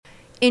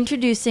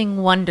Introducing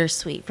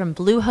Wondersuite from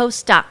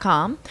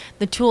Bluehost.com,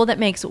 the tool that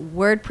makes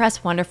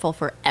WordPress wonderful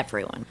for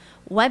everyone.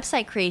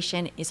 Website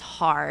creation is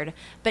hard,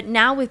 but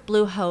now with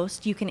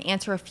Bluehost, you can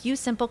answer a few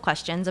simple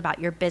questions about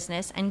your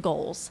business and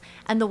goals,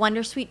 and the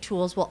Wondersuite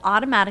tools will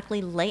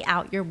automatically lay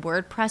out your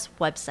WordPress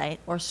website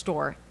or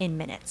store in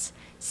minutes.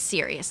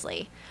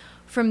 Seriously.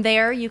 From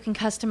there, you can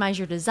customize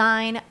your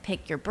design,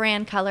 pick your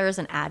brand colors,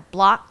 and add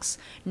blocks.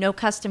 No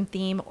custom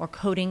theme or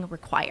coding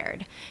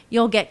required.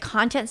 You'll get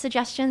content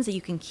suggestions that you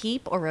can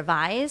keep or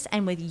revise,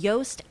 and with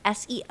Yoast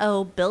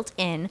SEO built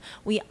in,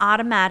 we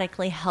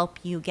automatically help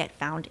you get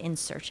found in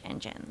search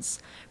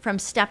engines. From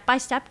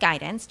step-by-step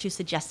guidance to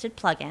suggested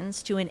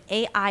plugins to an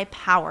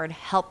AI-powered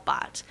help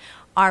bot,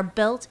 our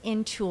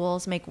built-in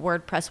tools make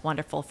WordPress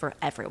wonderful for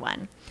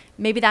everyone.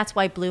 Maybe that's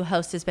why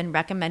Bluehost has been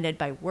recommended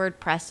by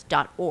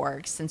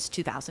WordPress.org since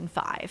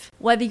 2005.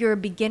 Whether you're a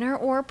beginner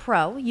or a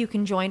pro, you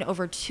can join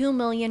over 2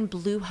 million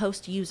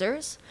Bluehost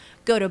users.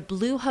 Go to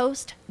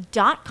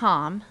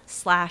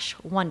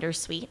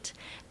bluehost.com/wondersuite.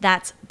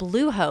 That's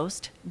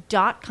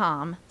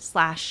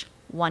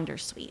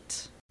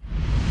bluehost.com/wondersuite.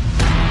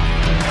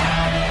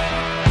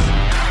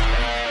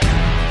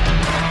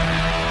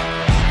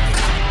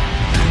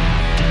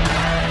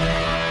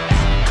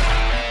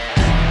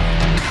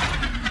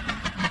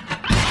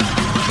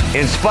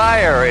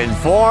 Inspire,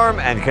 inform,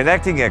 and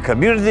connecting a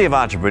community of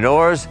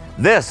entrepreneurs.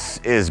 This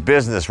is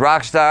Business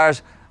Rockstars.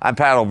 I'm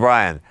Pat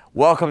O'Brien.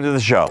 Welcome to the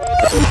show.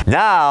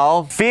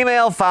 Now,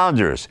 female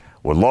founders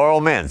with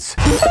Laurel Mintz.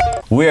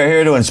 We are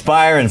here to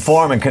inspire,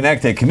 inform, and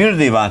connect a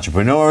community of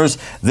entrepreneurs.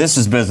 This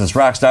is Business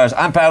Rockstars.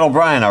 I'm Pat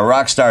O'Brien, our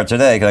rock star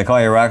today. Can I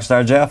call you a rock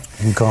star, Jeff?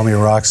 You can call me a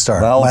rock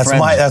star. Well,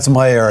 that's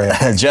my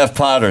area. Jeff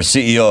Potter,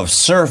 CEO of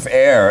Surf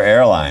Air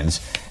Airlines.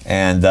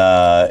 And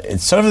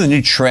it's sort of the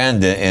new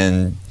trend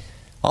in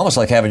almost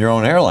like having your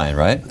own airline,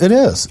 right? It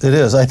is.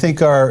 I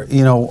think our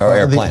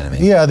airplane.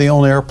 The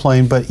own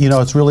airplane. But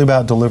it's really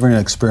about delivering an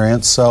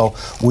experience. So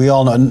we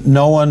all know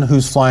no one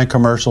who's flying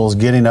commercial is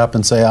getting up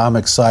and say, "I'm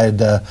excited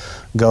to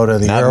go to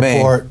the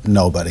airport." Me.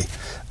 Nobody.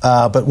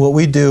 But what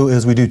we do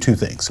is we do two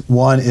things.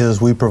 One is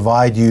we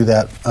provide you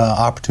that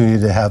opportunity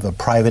to have a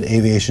private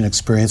aviation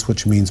experience,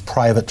 which means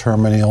private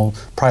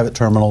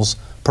terminals.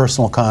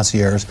 Personal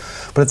concierge.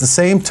 But at the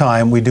same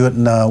time, we do it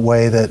in a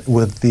way that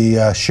with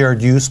the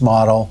shared use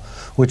model,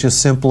 which is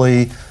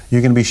simply you're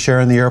going to be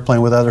sharing the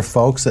airplane with other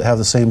folks that have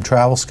the same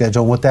travel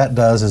schedule. And what that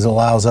does is it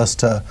allows us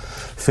to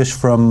fish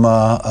from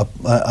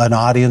an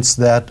audience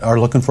that are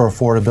looking for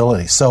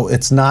affordability. So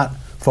it's not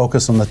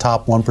focused on the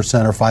top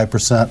 1% or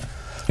 5%.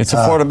 It's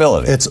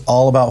affordability. It's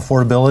all about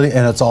affordability,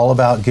 and it's all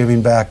about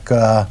giving back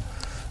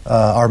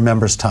our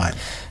members' time.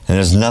 And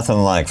there's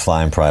nothing like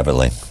flying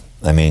privately.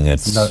 I mean,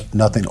 it's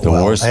nothing. The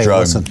worst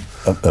drug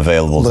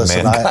available to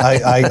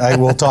mankind. I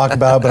will talk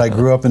about it, but I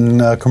grew up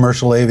in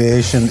commercial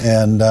aviation,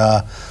 and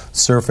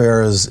Surf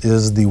Air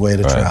is the way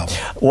to travel.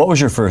 What was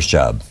your first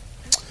job?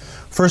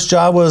 First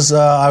job was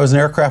I was an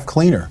aircraft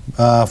cleaner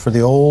for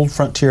the old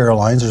Frontier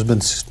Airlines. There's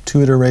been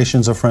 2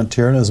 iterations of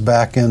Frontier, and it was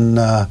back in,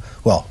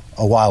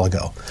 a while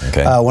ago.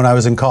 Okay. When I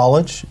was in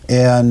college,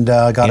 and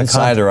got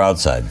inside or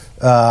outside?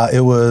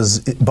 It was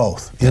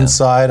both. Yeah.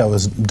 Inside, I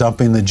was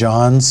dumping the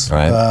Johns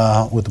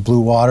with the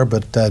blue water,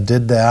 but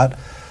did that.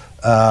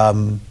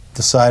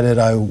 Decided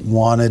I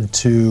wanted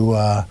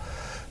to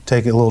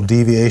take a little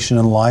deviation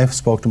in life.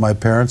 Spoke to my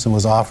parents and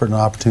was offered an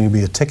opportunity to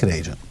be a ticket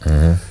agent.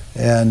 Mm-hmm.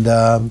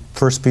 And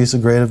first piece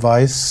of great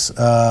advice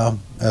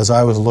as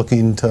I was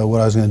looking to what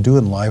I was going to do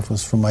in life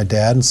was from my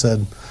dad, and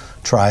said,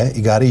 "Try it.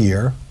 You got a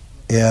year.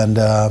 And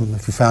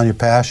if you found your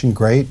passion,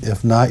 great.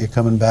 If not, you're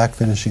coming back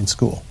finishing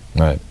school."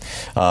 Right.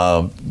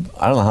 I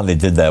don't know how they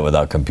did that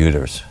without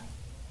computers.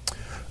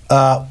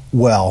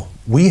 Well,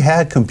 we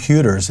had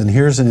computers, and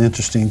here's an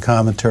interesting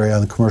commentary on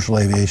the commercial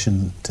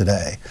aviation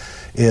today,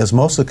 is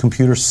most of the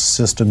computer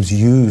systems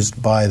used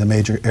by the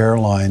major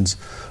airlines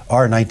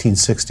are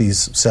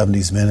 1960s,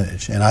 70s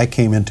vintage, and I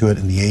came into it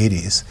in the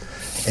 80s.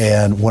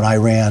 And when I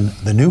ran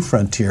the new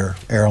Frontier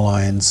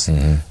Airlines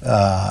in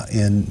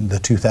the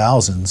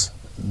 2000s,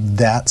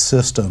 that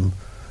system,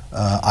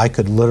 I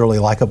could literally,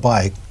 like a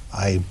bike,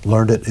 I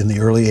learned it in the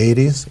early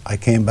 80s. I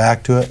came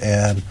back to it,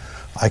 and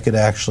I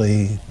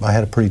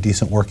had a pretty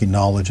decent working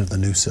knowledge of the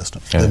new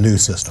system. Yeah. The new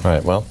system.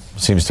 Right, well,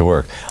 seems to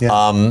work.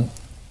 Yeah.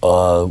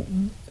 The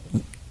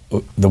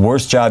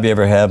worst job you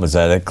ever had, was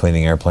that it,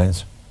 cleaning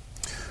airplanes?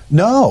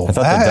 No. I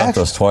thought they dumped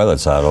those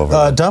toilets out over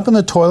there. Dumping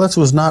the toilets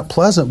was not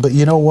pleasant, but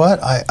you know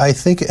what? I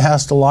think it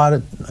has a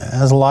lot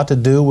to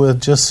do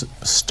with just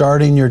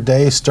starting your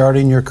day,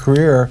 starting your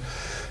career,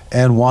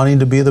 and wanting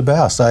to be the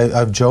best.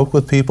 I've joked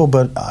with people,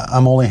 but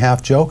I'm only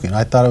half joking.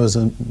 I thought it was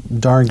a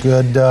darn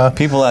good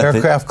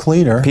aircraft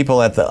cleaner.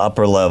 People at the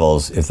upper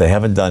levels, if they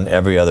haven't done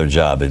every other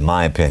job, in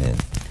my opinion,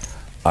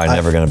 are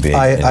never going to be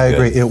I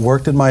agree. It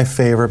worked in my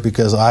favor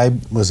because I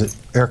was an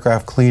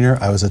aircraft cleaner,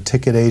 I was a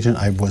ticket agent,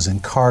 I was in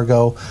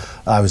cargo,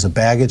 I was a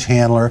baggage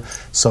handler.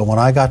 So when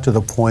I got to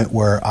the point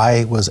where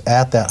I was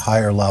at that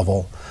higher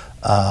level,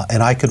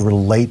 and I could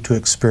relate to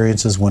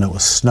experiences when it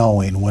was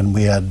snowing, when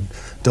we had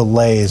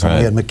delays, when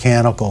we had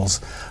mechanicals.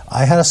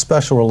 I had a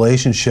special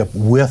relationship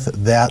with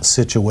that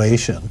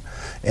situation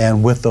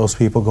and with those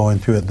people going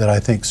through it that I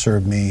think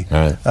served me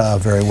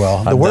very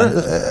well.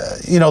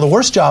 The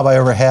worst job I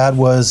ever had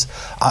was,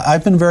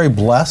 I've been very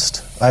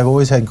blessed. I've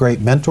always had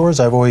great mentors.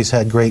 I've always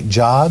had great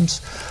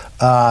jobs.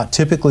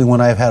 Typically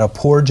when I've had a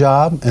poor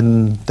job,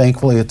 and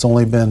thankfully it's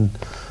only been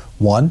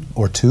one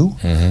or two,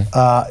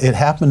 it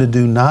happened to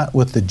do not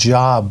with the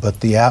job, but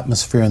the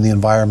atmosphere and the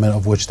environment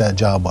of which that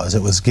job was.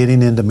 It was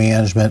getting into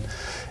management,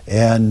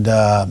 and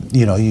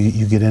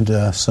you get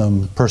into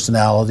some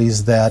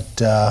personalities that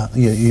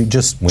you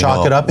just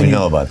chalk it up. We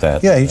know about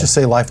that. Yeah, you just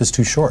say life is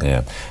too short.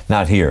 Yeah,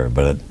 not here,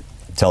 but at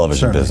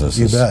television business.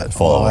 You bet.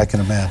 I can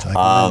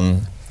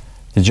imagine.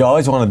 Did you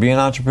always want to be an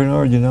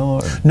entrepreneur,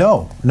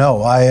 No.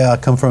 I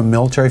come from a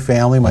military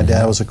family. My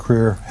dad was a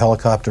career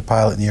helicopter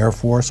pilot in the Air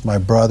Force. My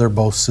brother,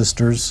 both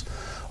sisters,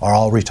 are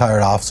all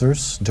retired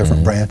officers,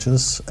 different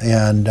branches.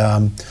 And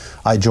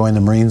I joined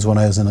the Marines when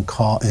I was in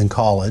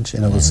college,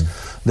 and it was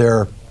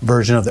their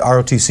version of the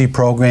ROTC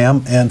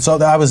program. And so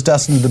I was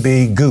destined to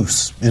be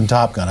Goose in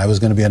Top Gun. I was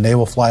going to be a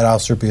naval flight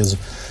officer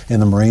in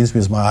the Marines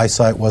because my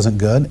eyesight wasn't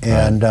good.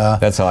 And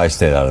that's how I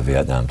stayed out of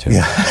Vietnam too.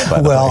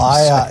 Yeah. Well,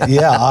 I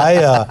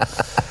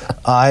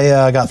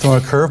got thrown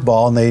a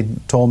curveball, and they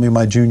told me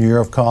my junior year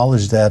of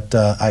college that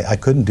I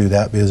couldn't do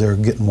that because they were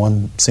getting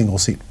one single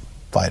seat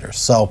fighter.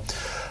 So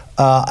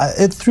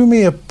it threw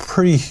me a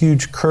pretty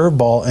huge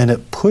curveball, and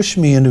it pushed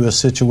me into a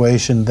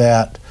situation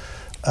that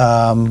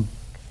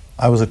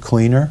I was a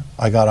cleaner.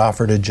 I got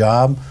offered a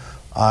job.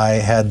 I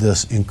had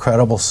this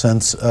incredible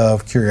sense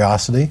of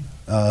curiosity,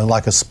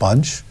 like a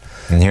sponge.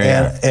 And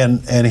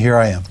here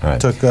I am.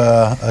 Right. Took,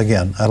 I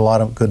had a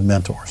lot of good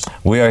mentors.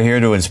 We are here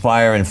to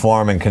inspire,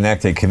 inform, and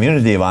connect a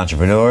community of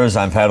entrepreneurs.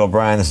 I'm Pat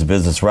O'Brien. This is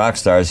Business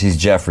Rockstars. He's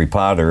Jeffrey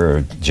Potter,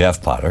 or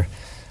Jeff Potter.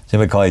 Does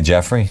anybody call you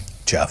Jeffrey?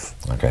 Jeff.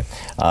 Okay.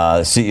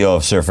 CEO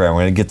of Surf Air.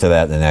 We're going to get to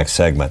that in the next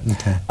segment.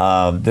 Okay.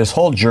 This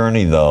whole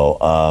journey,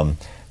 though,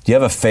 do you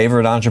have a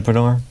favorite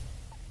entrepreneur?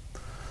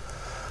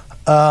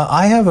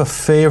 I have a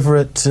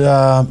favorite.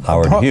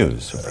 Howard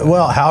Hughes.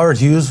 Well, Howard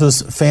Hughes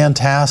was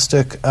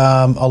fantastic.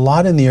 A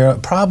lot in the air,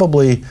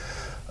 probably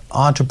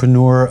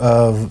entrepreneur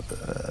of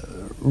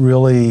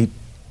really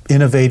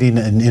innovating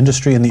an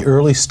industry in the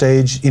early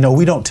stage.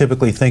 We don't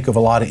typically think of a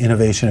lot of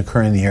innovation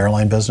occurring in the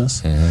airline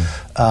business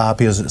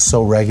because it's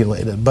so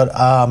regulated. But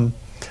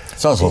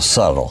it's also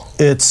subtle.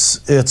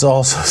 It's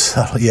also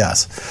subtle,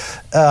 yes.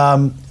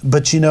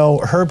 But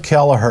Herb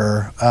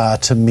Kelleher,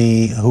 to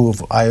me, who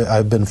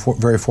I've been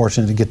very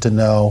fortunate to get to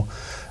know,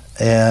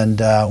 and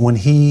when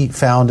he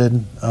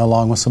founded,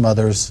 along with some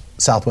others,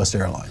 Southwest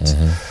Airlines,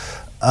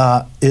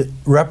 it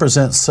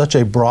represents such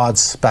a broad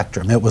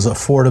spectrum. It was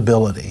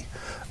affordability,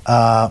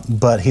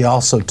 but he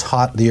also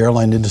taught the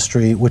airline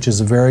industry, which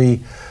is a very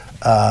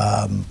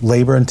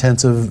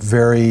labor-intensive,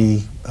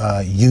 very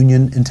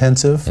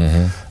union-intensive.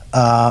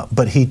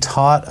 But he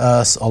taught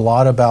us a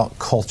lot about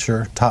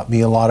culture, taught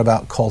me a lot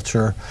about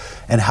culture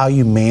and how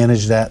you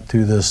manage that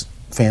through this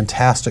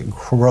fantastic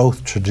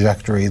growth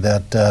trajectory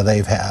that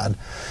they've had.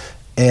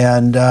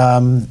 And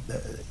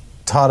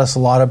taught us a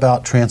lot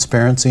about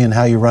transparency and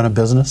how you run a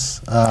business.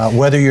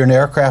 Whether you're an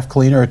aircraft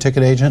cleaner or a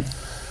ticket agent,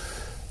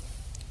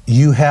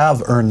 you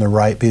have earned the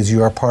right, because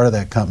you are part of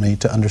that company,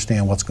 to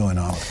understand what's going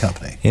on with the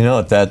company. You know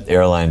what that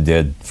airline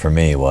did for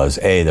me was,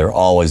 they're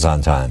always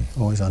on time.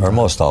 Always on time. Or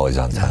most always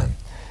on time.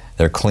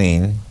 They're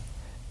clean,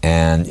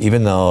 and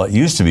even though it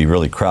used to be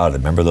really crowded,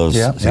 remember those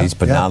seats?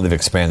 But now they've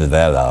expanded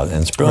that out,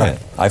 and it's brilliant.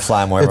 Right. I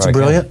fly them wherever I can. It's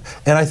brilliant,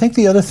 and I think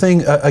the other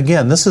thing,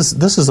 again, this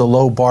is a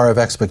low bar of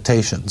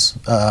expectations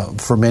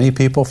for many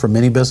people, for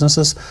many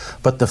businesses,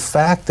 but the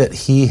fact that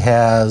he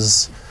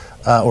has,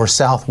 or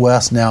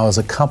Southwest now as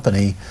a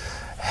company,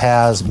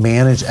 has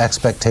managed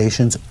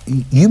expectations.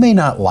 You may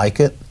not like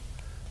it,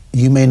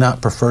 you may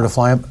not prefer to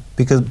fly them,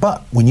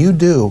 but when you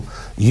do,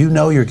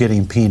 you're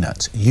getting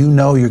peanuts.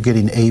 You're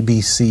getting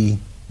ABC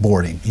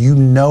boarding.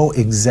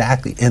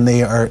 Exactly, and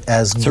they are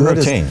as good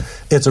as... It's a routine.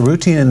 It's a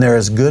routine, and they're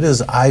as good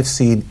as I've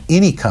seen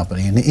any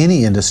company in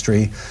any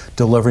industry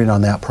delivering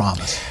on that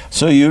promise.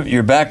 So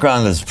your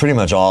background is pretty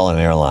much all in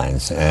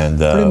airlines, and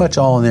pretty much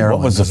all in airlines.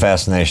 What was the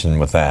fascination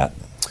with that?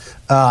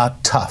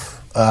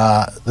 Tough.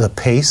 The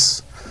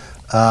pace.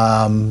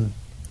 The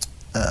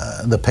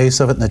pace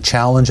of it and the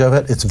challenge of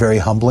it. It's very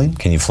humbling.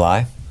 Can you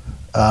fly?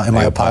 Am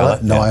I a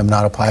pilot? No, I am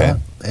not a pilot.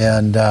 Okay.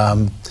 And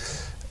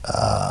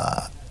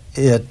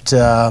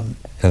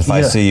if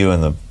I see you in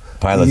the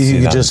pilot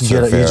seat, you just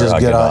get off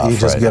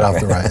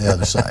the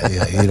other side.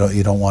 Yeah,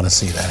 you don't want to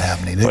see that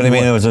happening. But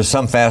was there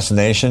some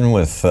fascination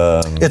with?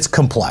 It's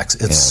complex.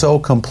 It's so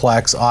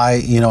complex.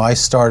 I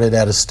started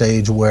at a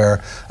stage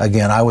where,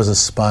 again, I was a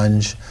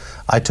sponge.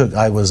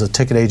 I was a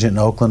ticket agent in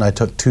Oakland. I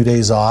took 2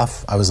 days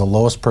off. I was the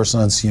lowest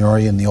person on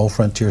seniority in the old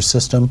Frontier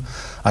system.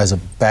 I was a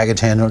baggage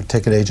handler,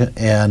 ticket agent,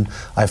 and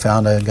I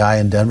found a guy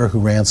in Denver who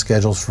ran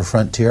schedules for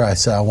Frontier. I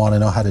said, I want to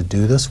know how to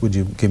do this. Would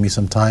you give me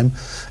some time?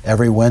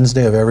 Every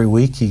Wednesday of every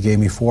week, he gave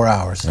me 4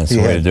 hours. That's the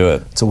way to do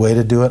it. It's a way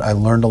to do it. I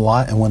learned a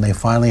lot, and when they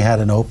finally had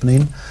an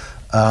opening,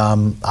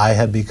 I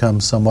had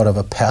become somewhat of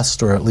a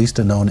pest, or at least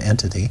a known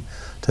entity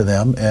to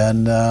them,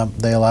 and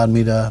they allowed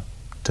me to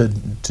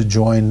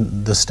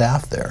join the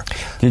staff there.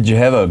 Did you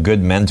have a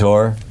good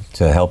mentor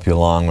to help you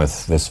along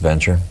with this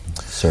venture,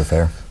 Surf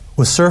Air?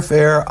 With Surf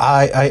Air,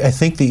 I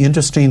think the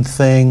interesting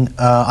thing,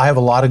 I have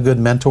a lot of good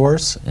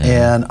mentors,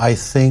 and I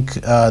think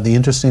the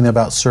interesting thing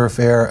about Surf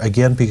Air,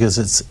 again, because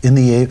it's in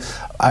the,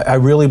 I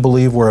really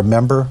believe we're a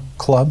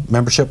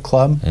membership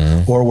club,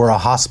 or we're a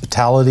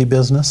hospitality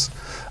business.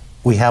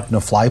 We happen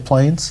to fly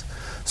planes.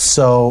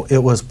 So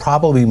it was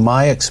probably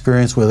my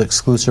experience with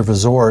Exclusive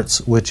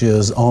Resorts, which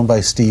is owned by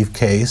Steve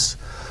Case,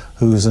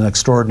 who's an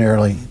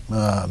extraordinary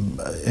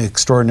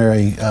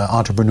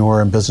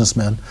entrepreneur and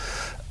businessman.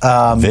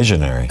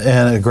 Visionary.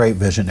 And a great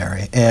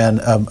visionary.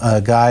 And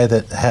a guy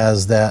that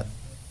has that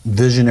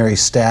visionary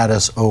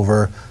status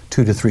over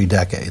 2 to 3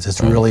 decades.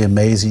 It's really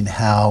amazing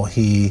how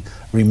he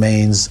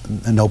remains,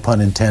 no pun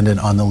intended,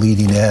 on the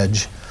leading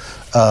edge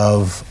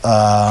of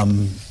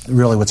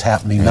really what's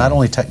happening, not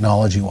only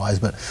technology-wise,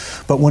 but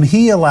when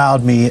he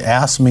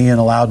asked me and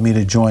allowed me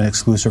to join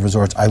Exclusive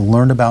Resorts, I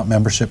learned about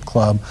Membership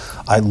Club.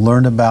 I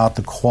learned about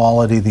the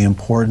quality, the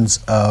importance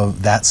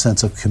of that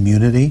sense of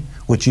community,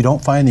 which you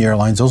don't find in the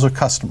airlines. Those are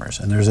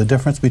customers, and there's a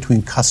difference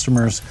between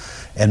customers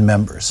and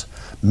members.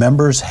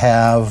 Members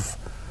have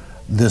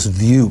this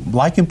view,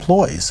 like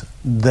employees,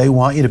 they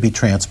want you to be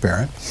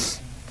transparent.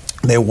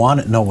 They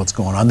want to know what's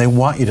going on. They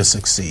want you to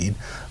succeed.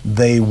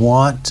 They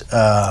want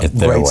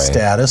great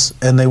status,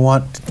 and they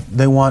want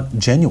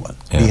genuine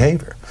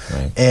behavior.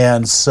 Right.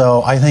 And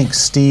so I think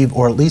Steve,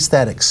 or at least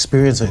that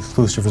experience at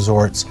Exclusive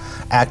Resorts,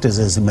 acted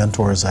as a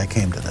mentor as I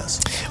came to this.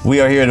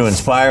 We are here to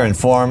inspire,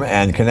 inform,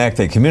 and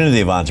connect a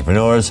community of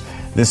entrepreneurs.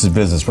 This is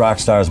Business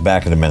Rockstars.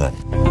 Back in a minute.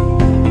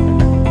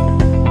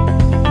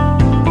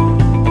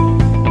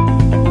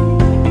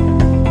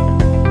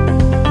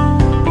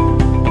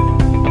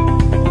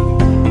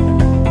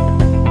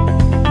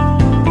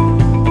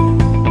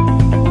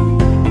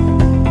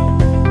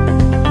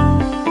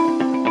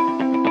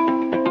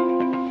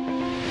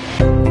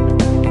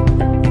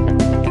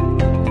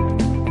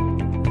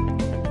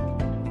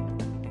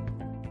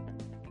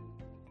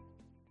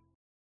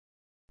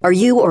 Are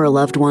you or a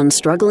loved one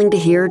struggling to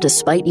hear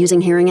despite using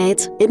hearing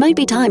aids? It might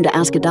be time to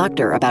ask a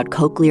doctor about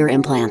cochlear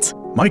implants.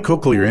 My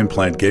cochlear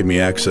implant gave me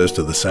access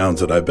to the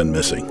sounds that I've been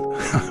missing.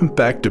 I'm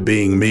back to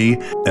being me,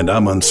 and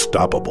I'm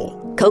unstoppable.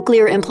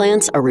 Cochlear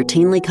implants are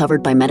routinely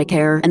covered by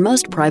Medicare and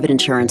most private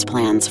insurance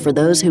plans for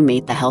those who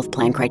meet the health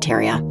plan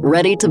criteria.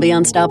 Ready to be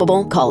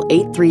unstoppable? Call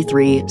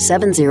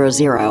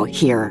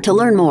 833-700-HERE to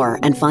learn more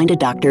and find a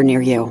doctor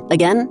near you.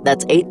 Again,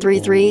 that's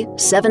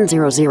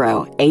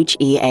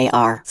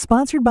 833-700-HEAR.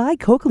 Sponsored by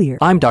Cochlear.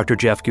 I'm Dr.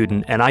 Jeff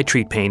Gooden, and I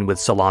treat pain with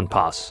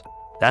Salonpas.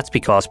 That's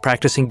because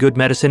practicing good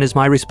medicine is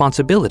my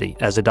responsibility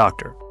as a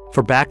doctor.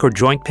 For back or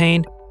joint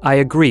pain, I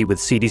agree with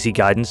CDC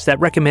guidance that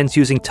recommends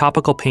using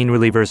topical pain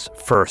relievers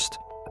first,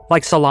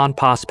 like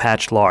Salonpas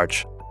Patch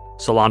Large.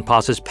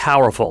 Salonpas is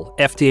powerful,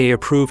 FDA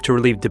approved to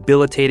relieve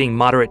debilitating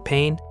moderate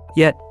pain,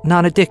 yet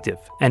non-addictive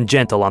and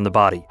gentle on the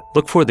body.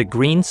 Look for the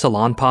green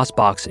Salonpas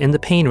box in the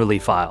pain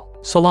relief aisle.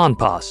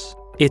 Salonpas,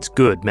 it's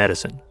good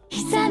medicine.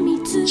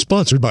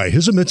 Sponsored by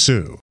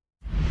Hisamitsu.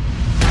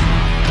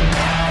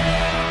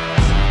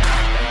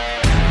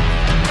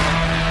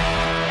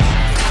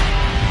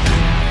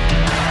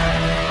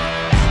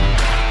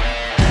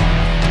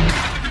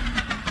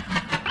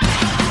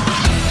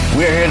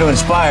 We are here to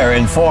inspire,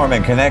 inform,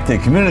 and connect a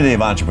community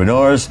of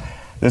entrepreneurs.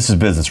 This is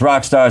Business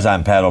Rockstars.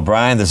 I'm Pat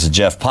O'Brien. This is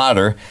Jeff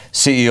Potter,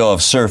 CEO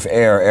of Surf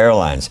Air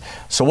Airlines.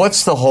 So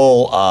what's the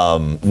whole,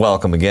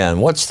 welcome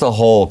again, what's the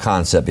whole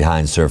concept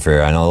behind Surf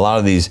Air? I know a lot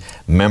of these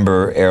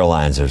member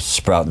airlines are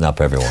sprouting up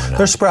everywhere now.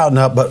 They're sprouting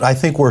up, but I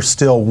think we're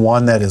still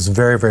one that is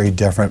very, very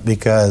different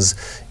because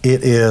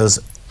it is,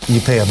 you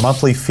pay a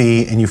monthly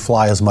fee and you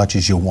fly as much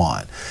as you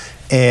want.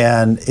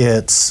 And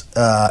it's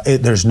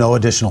there's no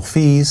additional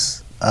fees.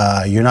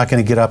 You're not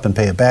going to get up and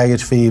pay a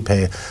baggage fee,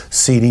 pay a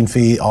seating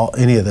fee,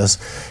 any of this.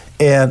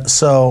 And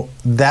so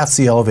that's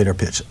the elevator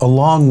pitch.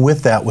 Along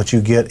with that, what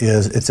you get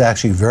is it's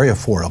actually very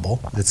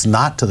affordable. It's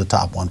not to the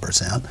top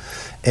 1%.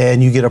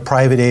 And you get a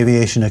private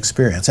aviation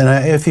experience.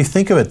 And if you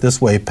think of it this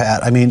way,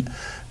 Pat, I mean,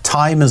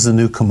 time is the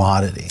new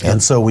commodity. Yep.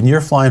 And so when you're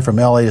flying from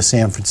LA to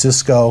San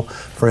Francisco,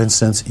 for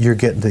instance, you're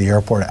getting to the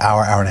airport an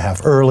hour and a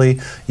half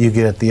early. You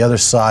get at the other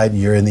side,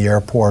 you're in the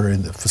airport or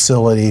in the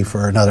facility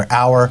for another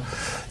hour.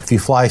 If you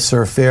fly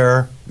Surf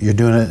Air, you're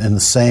doing it in the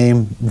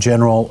same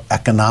general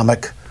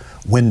economic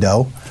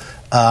window.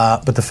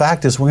 But the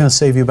fact is, we're going to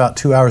save you about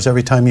 2 hours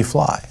every time you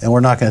fly. And we're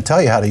not going to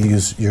tell you how to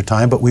use your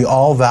time, but we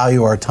all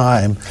value our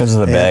time. Because of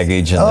the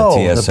baggage and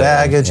the TSA. The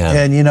baggage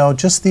and,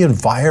 just the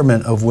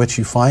environment of which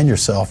you find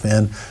yourself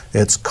in.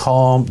 It's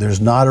calm.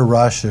 There's not a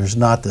rush. There's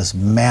not this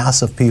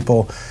mass of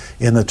people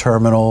in the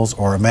terminals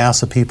or a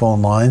mass of people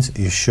in lines.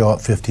 You show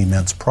up 15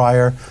 minutes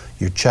prior.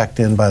 You're checked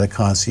in by the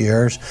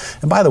concierge.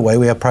 And by the way,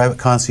 we have private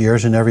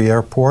concierge in every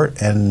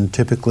airport, and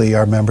typically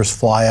our members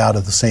fly out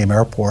of the same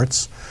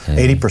airports.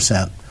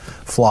 80%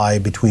 fly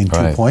between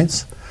 2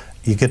 points.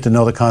 You get to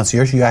know the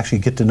concierge. You actually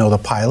get to know the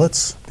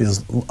pilots,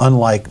 because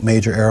unlike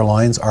major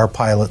airlines, our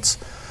pilots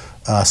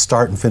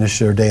start and finish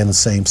their day in the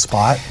same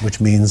spot,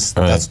 which means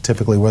that's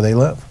typically where they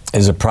live.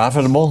 Is it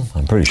profitable?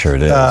 I'm pretty sure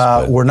it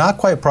is. We're not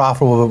quite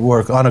profitable, but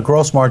we're on a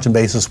gross margin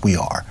basis, we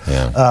are.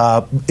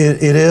 Yeah.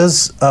 It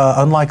is,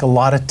 unlike a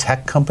lot of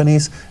tech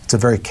companies, it's a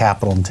very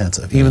capital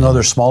intensive. Even though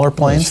they're smaller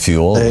planes, it's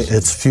fuel.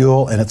 It's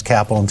fuel and it's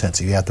capital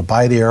intensive. You have to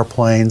buy the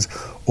airplanes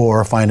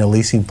or find a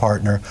leasing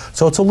partner.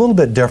 So it's a little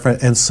bit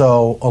different. And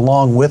so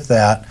along with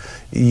that,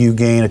 you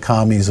gain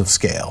economies of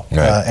scale.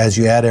 Right. As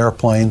you add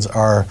airplanes,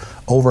 our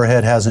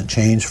overhead hasn't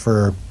changed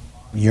for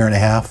a year and a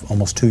half,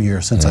 almost 2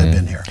 years since I've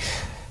been here.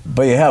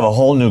 But you have a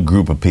whole new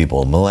group of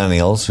people,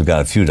 millennials, who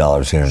got a few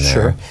dollars here and there.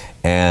 Sure.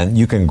 And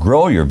you can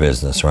grow your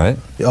business, right?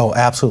 Oh,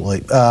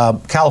 absolutely.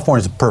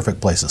 California's a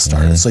perfect place to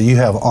start. So you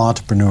have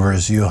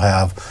entrepreneurs, you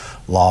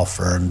have law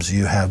firms,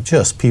 you have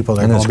just people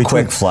that are going between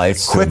quick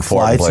flights. Quick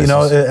flights,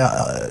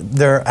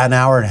 they're an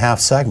hour and a half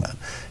segment.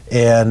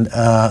 And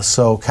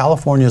so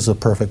California is a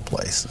perfect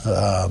place.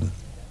 But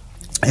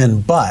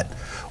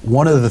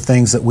one of the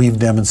things that we've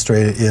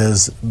demonstrated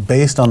is,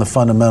 based on the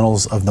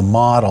fundamentals of the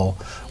model,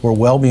 we're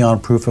well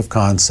beyond proof of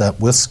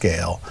concept with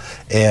scale.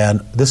 And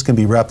this can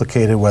be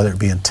replicated, whether it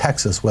be in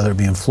Texas, whether it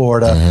be in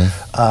Florida.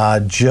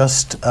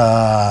 Just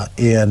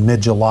in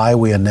mid-July,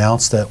 we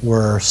announced that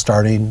we're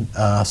starting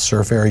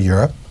Surf Air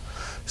Europe.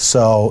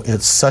 So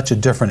it's such a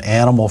different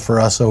animal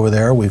for us over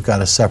there. We've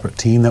got a separate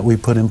team that we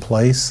put in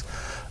place.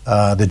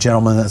 The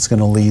gentleman that's going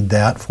to lead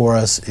that for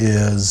us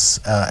is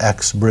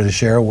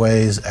ex-British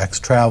Airways,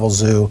 ex-Travel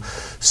Zoo.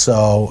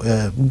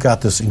 So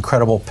got this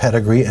incredible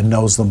pedigree and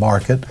knows the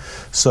market.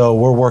 So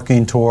we're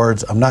working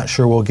towards, I'm not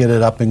sure we'll get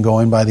it up and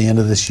going by the end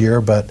of this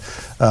year, but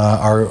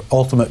our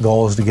ultimate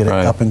goal is to get it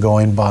up and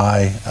going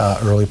by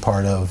early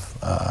part of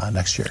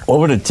next year. What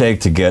would it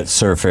take to get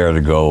Surf Air to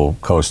go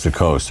coast to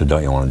coast, or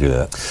don't you want to do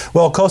that?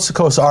 Well, coast to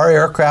coast, our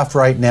aircraft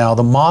right now,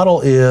 the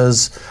model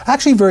is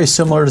actually very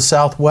similar to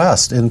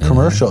Southwest in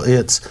commercial.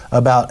 It's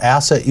about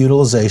asset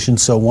utilization,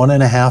 so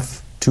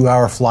 1.5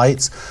 2-hour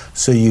flights,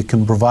 so you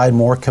can provide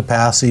more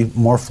capacity,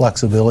 more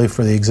flexibility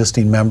for the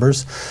existing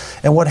members.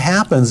 And what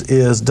happens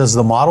is, does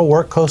the model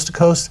work coast to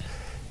coast?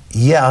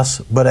 Yes,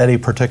 but at a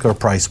particular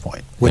price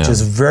point, which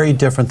is very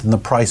different than the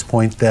price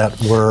point that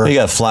we're... You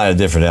got to fly at a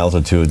different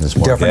altitude and it's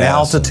more different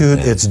gas altitude,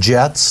 it's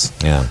jets.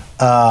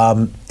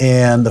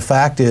 And the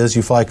fact is,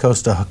 you fly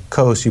coast to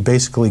coast, you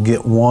basically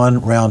get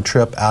one round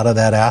trip out of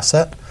that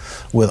asset.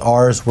 With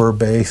ours, we're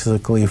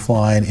basically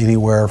flying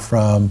anywhere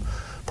from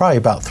probably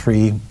about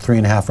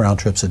 3.5 round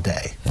trips a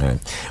day. Right.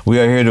 We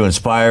are here to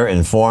inspire,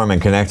 inform,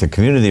 and connect a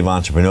community of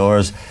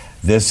entrepreneurs.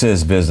 This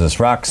is Business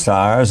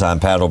Rockstars. I'm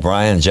Pat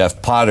O'Brien.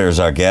 Jeff Potter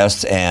is our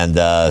guest,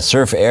 and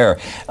Surf Air.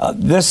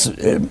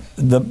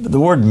 The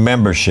word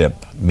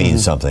membership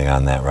means something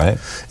on that, right?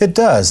 It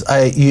does.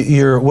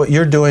 What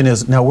you're doing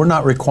is, now we're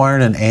not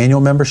requiring an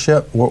annual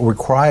membership. What we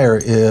require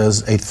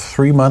is a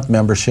 3-month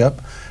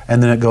membership,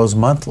 and then it goes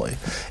monthly.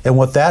 And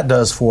what that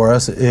does for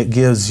us, it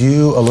gives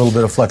you a little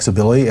bit of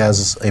flexibility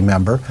as a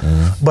member.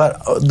 But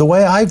the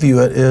way I view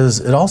it is,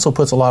 it also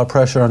puts a lot of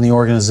pressure on the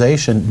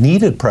organization,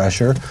 needed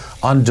pressure,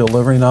 on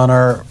delivering on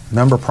our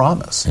member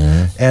promise.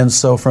 And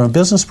so from a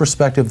business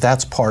perspective,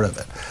 that's part of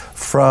it.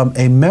 From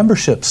a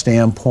membership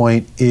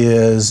standpoint,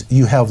 is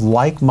you have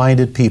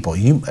like-minded people.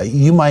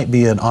 You might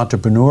be an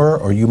entrepreneur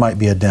or you might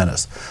be a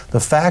dentist.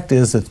 The fact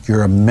is that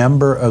you're a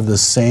member of the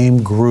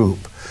same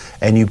group,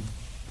 and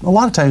a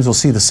lot of times we'll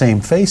see the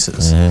same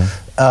faces.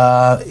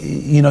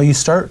 You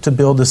start to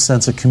build this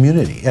sense of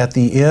community. At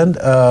the end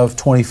of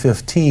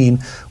 2015,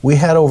 we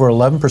had over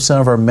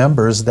 11% of our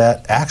members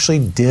that actually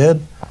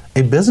did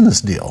a business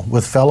deal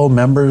with fellow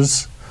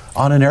members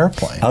on an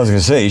airplane. I was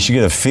going to say, you should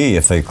get a fee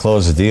if they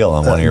close a deal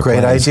on one of your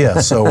great planes.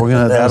 idea. So we're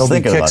going to that'll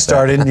be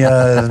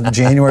kickstarting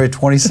January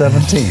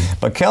 2017.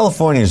 But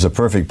California is a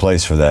perfect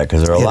place for that,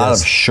 because there are a lot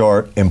of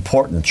short,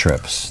 important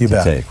trips to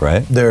take,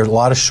 right? There are a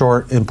lot of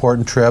short,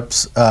 important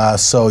trips.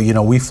 So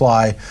we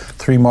fly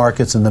 3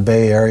 markets in the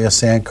Bay Area: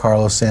 San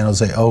Carlos, San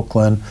Jose,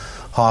 Oakland,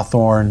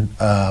 Hawthorne,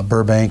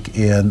 Burbank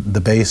in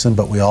the Basin.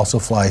 But we also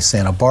fly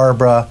Santa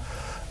Barbara.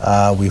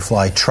 We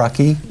fly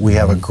Truckee. We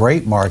have a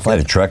great market. Fly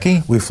to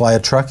Truckee? We fly a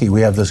Truckee.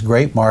 We have this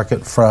great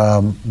market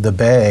from the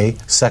Bay,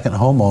 second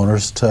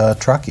homeowners, to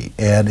Truckee,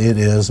 and it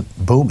is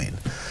booming.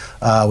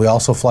 We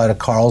also fly to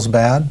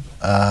Carlsbad.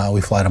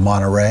 We fly to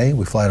Monterey.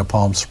 We fly to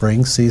Palm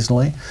Springs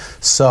seasonally.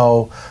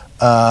 So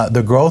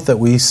the growth that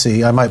we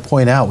see, I might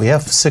point out, we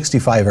have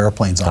 65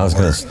 airplanes on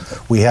order.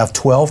 We have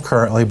 12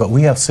 currently, but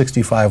we have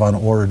 65 on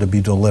order to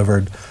be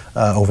delivered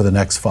over the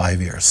next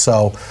 5 years.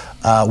 So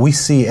we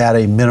see at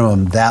a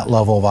minimum that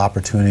level of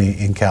opportunity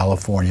in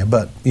California.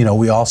 But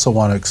we also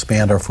want to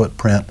expand our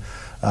footprint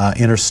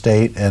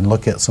interstate and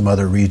look at some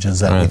other regions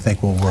that we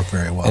think will work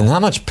very well. And how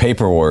much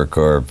paperwork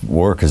or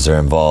work is there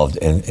involved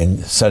in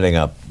setting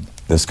up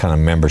this kind of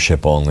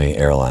membership-only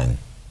airline?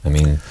 I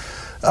mean,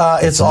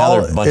 it's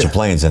another bunch of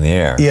planes in the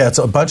air. Yeah, it's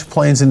a bunch of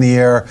planes in the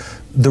air.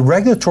 The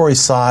regulatory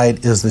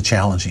side is the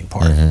challenging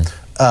part.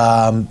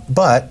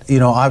 But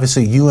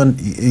obviously,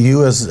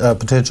 you as a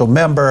potential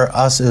member,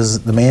 us as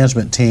the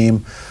management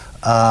team,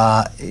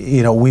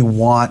 we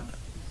want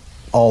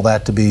all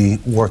that to be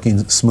working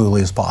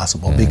smoothly as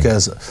possible,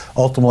 because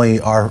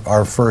ultimately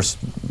our first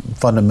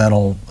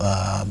fundamental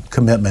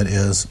commitment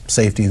is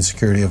safety and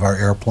security of our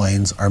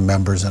airplanes, our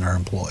members, and our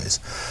employees.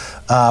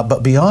 But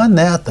beyond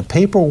that, the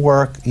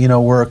paperwork,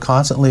 we're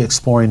constantly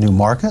exploring new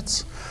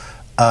markets.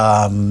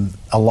 A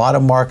lot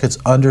of markets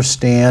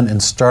understand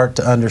and start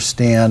to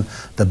understand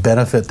the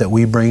benefit that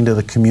we bring to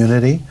the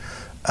community,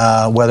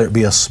 whether it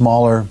be a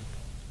smaller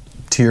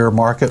tier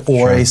market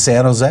or a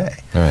San Jose.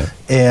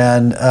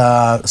 And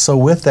so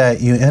with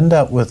that, you end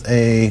up with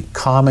a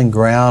common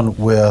ground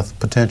with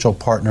potential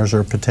partners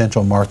or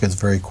potential markets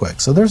very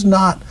quick. So there's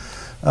not,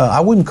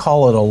 I wouldn't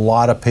call it a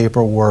lot of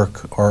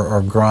paperwork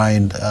or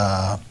grind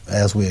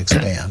as we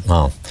expand.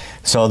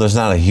 So there's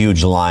not a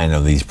huge line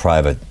of these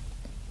private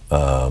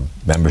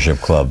membership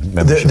club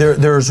membership?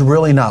 There's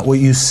really not. What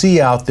you see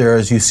out there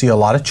is you see a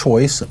lot of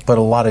choice, but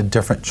a lot of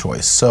different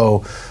choice.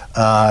 So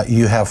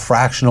you have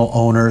fractional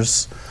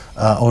owners,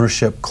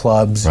 ownership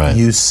clubs.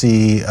 You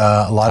see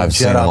a lot of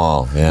jet. I've seen them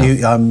all.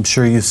 Yeah. I'm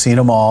sure you've seen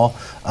them all.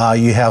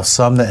 You have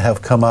some that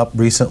have come up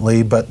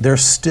recently, but they're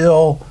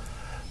still,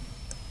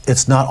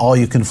 it's not all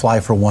you can fly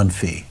for one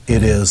fee.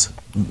 It is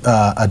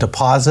a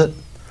deposit.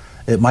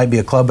 It might be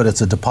a club, but it's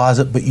a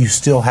deposit, but you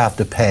still have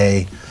to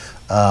pay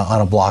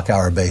on a block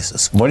hour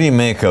basis. What do you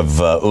make of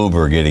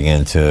Uber getting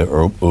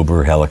into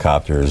Uber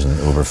helicopters and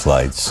Uber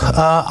flights?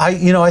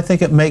 I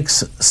think it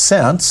makes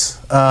sense,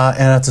 and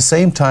at the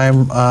same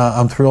time,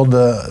 I'm thrilled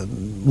to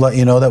let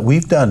you know that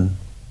we've done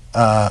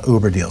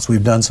Uber deals.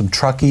 We've done some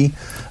truckee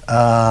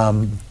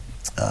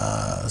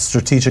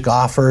strategic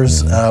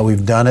offers.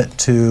 We've done it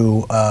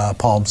to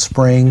Palm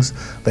Springs.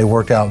 They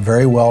worked out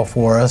very well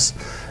for us,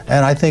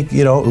 and I think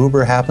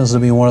Uber happens to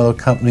be one of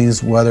the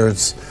companies, whether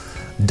it's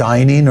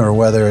dining or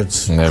whether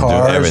it's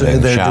cars,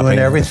 they're doing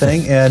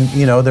everything, and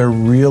they're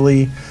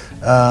really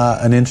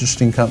an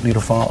interesting company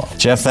to follow.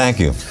 Jeff, thank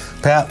you.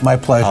 Pat, my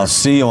pleasure. I'll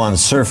see you on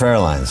Surf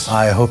Airlines.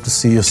 I hope to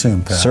see you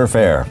soon, Pat. Surf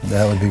Air.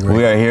 That would be great.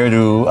 We are here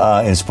to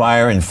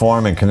inspire,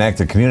 inform, and connect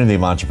the community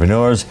of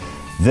entrepreneurs.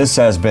 This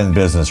has been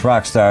Business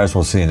Rockstars.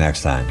 We'll see you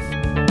next time.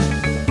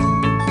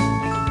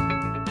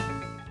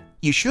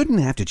 You shouldn't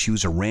have to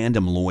choose a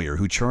random lawyer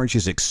who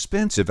charges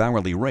expensive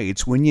hourly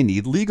rates when you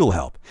need legal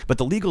help. But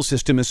the legal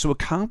system is so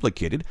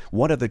complicated,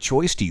 what other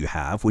choice do you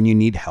have when you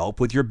need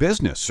help with your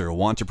business or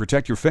want to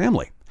protect your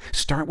family?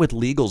 Start with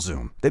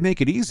LegalZoom. They make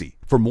it easy.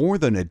 For more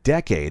than a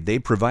decade,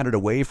 they've provided a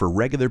way for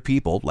regular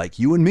people like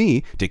you and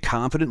me to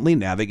confidently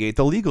navigate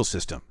the legal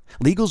system.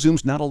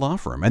 LegalZoom's not a law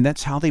firm, and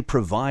that's how they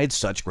provide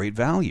such great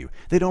value.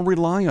 They don't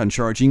rely on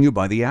charging you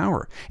by the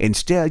hour.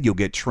 Instead, you'll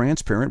get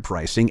transparent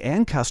pricing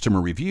and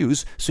customer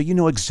reviews so you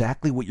know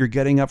exactly what you're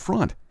getting up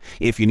front.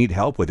 If you need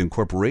help with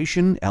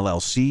incorporation,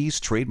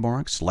 LLCs,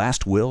 trademarks,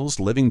 last wills,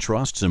 living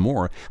trusts, and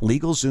more,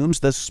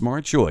 LegalZoom's the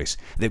smart choice.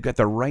 They've got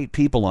the right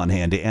people on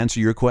hand to answer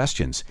your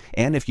questions.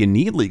 And if you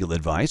need legal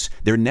advice,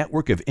 their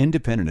network of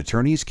independent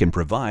attorneys can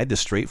provide the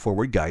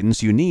straightforward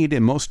guidance you need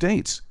in most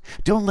states.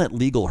 Don't let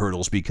legal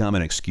hurdles become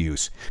an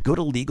excuse. Go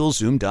to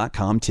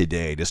LegalZoom.com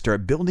today to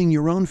start building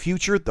your own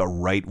future the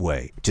right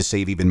way. To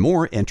save even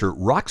more, enter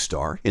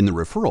Rockstar in the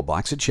referral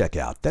box at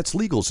checkout. That's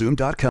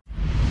LegalZoom.com.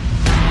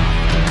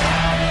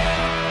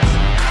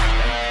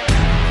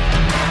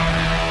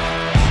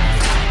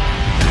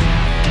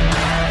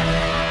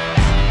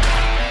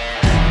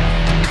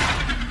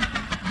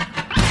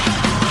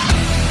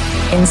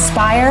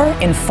 Inspire,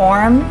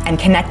 inform, and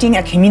connecting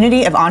a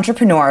community of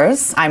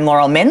entrepreneurs. I'm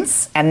Laurel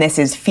Mintz, and this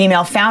is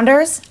Female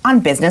Founders on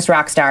Business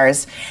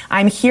Rockstars.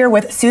 I'm here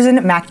with Susan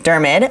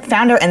McDermott,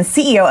 founder and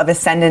CEO of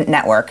Ascendant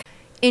Network.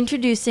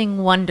 Introducing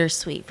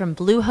Wondersuite from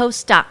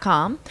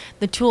Bluehost.com,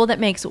 the tool that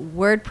makes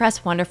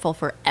WordPress wonderful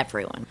for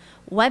everyone.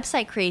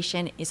 Website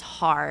creation is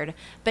hard,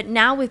 but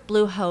now with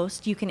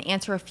Bluehost, you can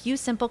answer a few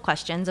simple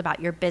questions about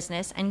your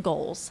business and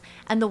goals,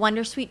 and the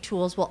Wondersuite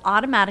tools will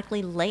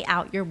automatically lay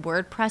out your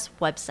WordPress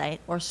website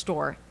or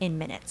store in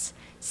minutes.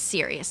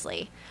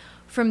 Seriously.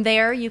 From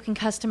there, you can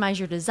customize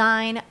your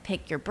design,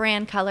 pick your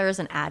brand colors,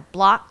 and add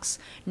blocks.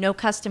 No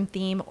custom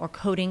theme or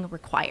coding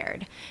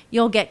required.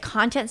 You'll get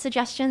content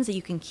suggestions that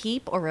you can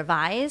keep or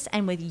revise,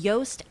 and with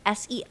Yoast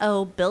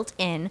SEO built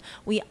in,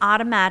 we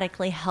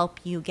automatically help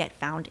you get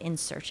found in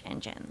search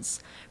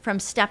engines. From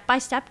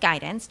step-by-step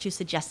guidance to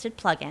suggested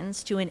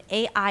plugins to an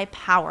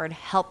AI-powered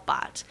help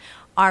bot,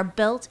 Our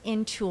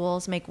built-in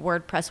tools make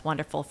WordPress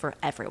wonderful for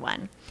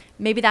everyone.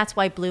 Maybe that's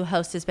why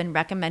Bluehost has been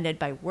recommended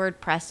by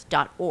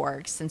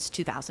WordPress.org since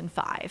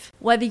 2005.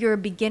 Whether you're a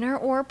beginner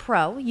or a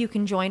pro, you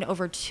can join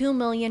over 2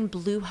 million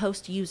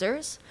Bluehost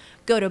users.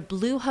 Go to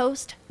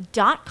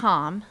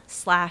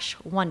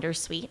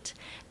bluehost.com/wondersuite.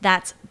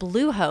 That's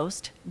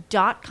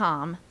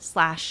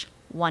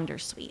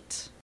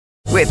bluehost.com/wondersuite.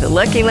 With the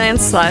Lucky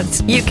Land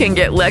Slots, you can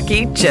get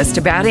lucky just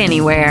about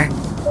anywhere.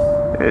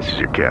 This is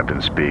your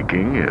captain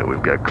speaking.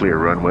 We've got clear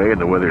runway and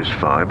the weather's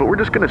fine, but we're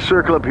just going to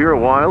circle up here a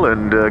while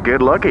and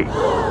get lucky.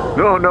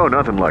 No,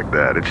 nothing like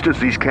that. It's just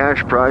these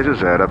cash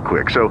prizes add up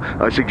quick. So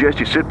I suggest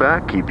you sit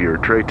back, keep your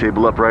tray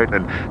table upright,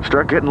 and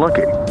start getting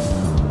lucky.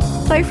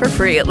 Play for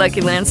free at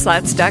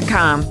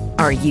LuckyLandSlots.com.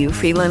 Are you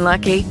feeling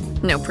lucky?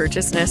 No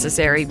purchase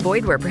necessary.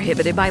 Void where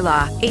prohibited by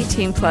law.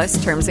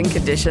 18+ terms and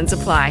conditions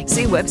apply.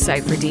 See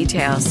website for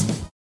details.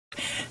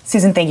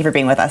 Susan, thank you for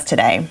being with us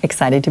today.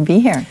 Excited to be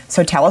here.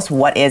 So tell us,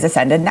 what is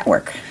Ascended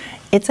Network?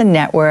 It's a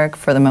network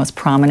for the most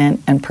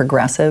prominent and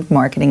progressive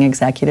marketing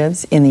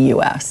executives in the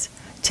U.S.,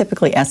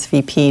 typically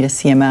SVP to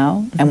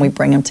CMO, and we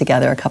bring them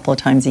together a couple of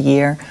times a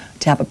year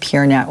to have a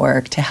peer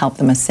network to help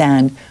them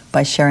ascend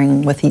by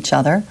sharing with each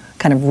other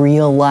kind of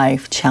real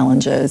life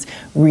challenges,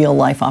 real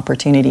life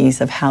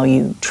opportunities of how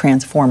you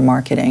transform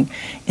marketing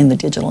in the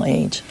digital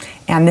age.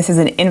 And this is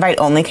an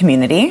invite-only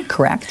community.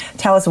 Correct.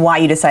 Tell us why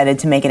you decided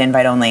to make it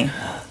invite-only.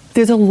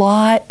 There's a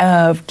lot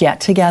of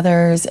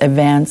get-togethers,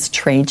 events,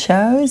 trade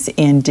shows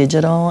in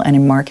digital and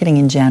in marketing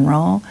in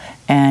general.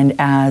 And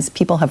as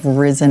people have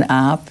risen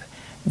up,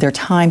 their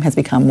time has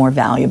become more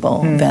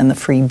valuable than the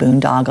free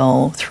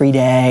boondoggle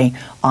 3-day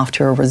off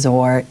to a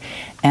resort.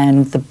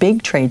 And the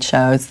big trade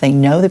shows, they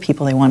know the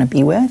people they want to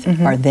be with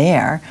are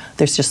there.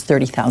 There's just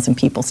 30,000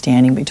 people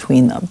standing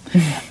between them.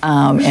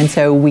 And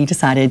so we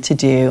decided to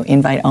do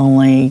invite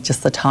only,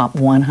 just the top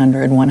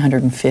 100,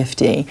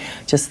 150,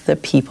 just the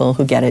people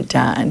who get it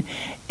done.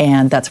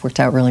 And that's worked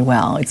out really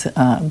well. It's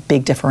a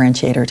big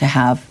differentiator to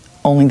have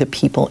only the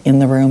people in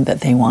the room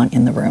that they want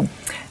in the room.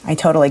 I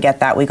totally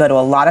get that. We go to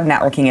a lot of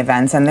networking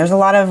events, and there's a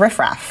lot of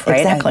riffraff, right?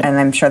 Exactly. And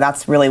I'm sure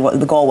that's really what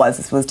the goal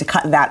was to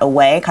cut that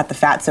away, cut the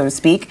fat, so to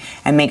speak,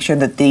 and make sure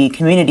that the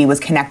community was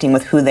connecting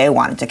with who they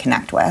wanted to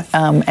connect with.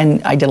 And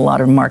I did a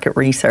lot of market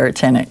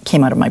research, and it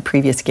came out of my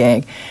previous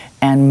gig.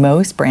 And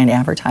most brand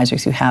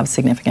advertisers who have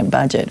significant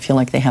budget feel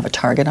like they have a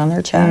target on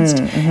their chest,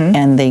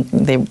 and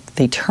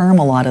they term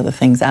a lot of the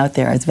things out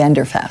there as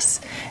vendor fests.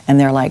 And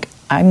they're like,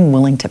 I'm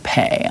willing to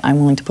pay.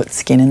 I'm willing to put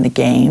skin in the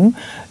game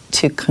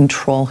to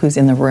control who's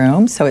in the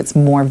room, so it's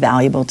more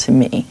valuable to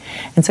me.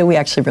 And so we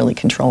actually really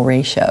control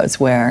ratios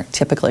where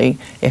typically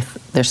if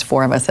there's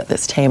 4 of us at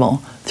this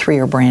table, 3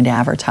 are brand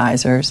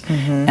advertisers,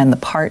 and the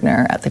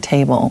partner at the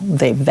table,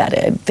 they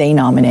vetted, they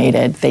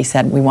nominated, they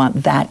said, we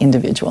want that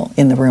individual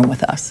in the room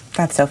with us.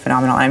 That's so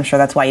phenomenal. I'm sure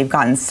that's why you've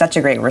gotten such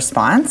a great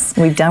response.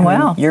 We've done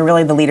well. You're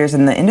really the leaders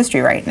in the industry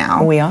right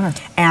now. We are.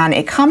 And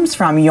it comes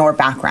from your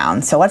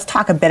background. So let's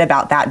talk a bit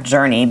about that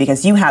journey,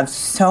 because you have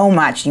so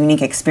much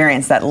unique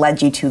experience that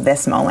led you to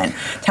this moment.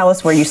 Tell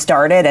us where you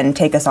started and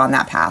take us on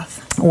that path.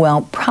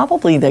 Well,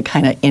 probably the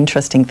kind of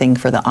interesting thing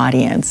for the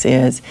audience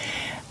is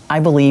I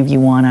believe you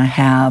want to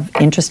have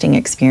interesting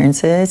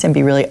experiences and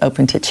be really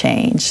open to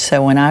change.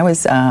 So when I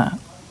was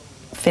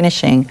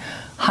finishing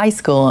high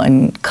school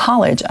and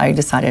college, I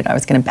decided I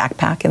was going to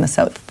backpack in the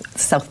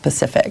South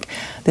Pacific.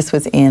 This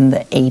was in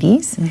the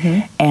 80s,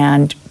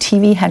 and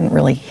TV hadn't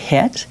really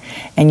hit,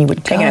 and you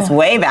would taking us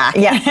way back.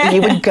 Yeah,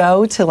 you would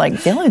go to like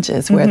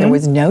villages where there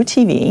was no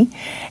TV,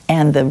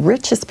 and the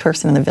richest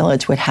person in the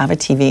village would have a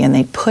TV, and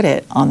they'd put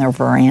it on their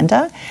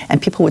veranda, and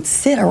people would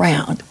sit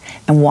around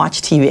and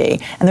watch TV.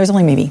 And there was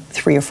only maybe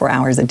 3 or 4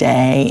 hours a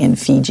day in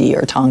Fiji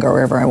or Tonga or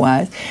wherever I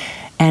was.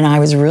 And I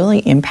was really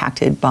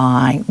impacted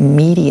by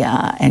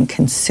media and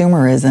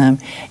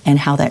consumerism and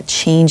how that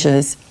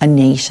changes a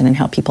nation and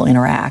how people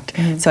interact.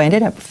 So I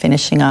ended up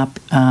finishing up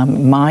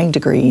my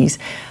degrees.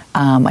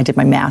 I did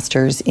my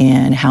master's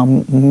in how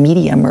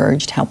media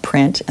merged, how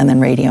print and then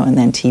radio and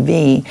then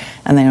TV,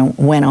 and then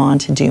went on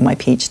to do my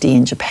PhD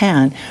in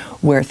Japan,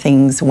 where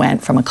things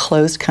went from a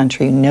closed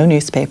country, no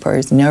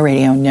newspapers, no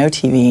radio, no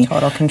TV.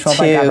 Total control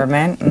by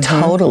government.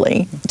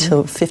 Totally.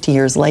 To 50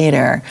 years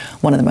later,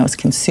 one of the most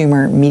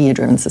consumer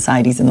media-driven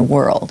societies in the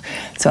world.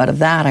 So out of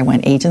that, I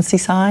went agency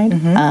side,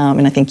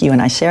 and I think you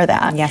and I share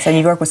that. Yes, and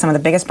you work with some of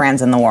the biggest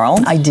brands in the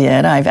world. I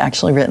did. I've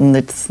actually written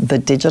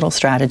the digital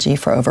strategy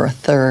for over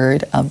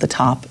 1/3 of the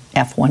top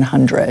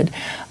F100.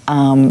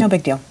 No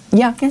big deal.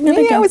 Yeah, no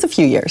big deal. It was a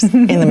few years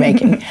in the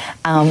making.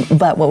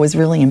 But what was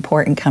really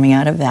important coming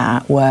out of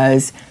that was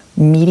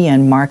media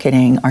and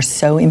marketing are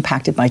so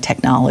impacted by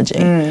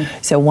technology.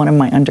 So one of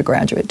my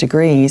undergraduate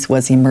degrees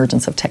was the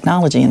emergence of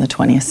technology in the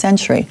 20th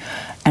century.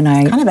 And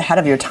kind of ahead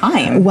of your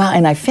time. Well,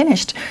 and I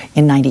finished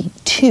in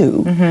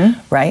 92,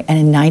 right? And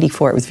in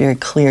 94, it was very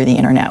clear the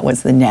internet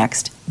was the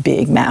next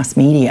big mass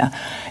media.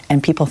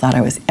 And people thought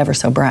I was ever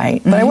so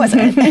bright, but I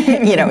wasn't.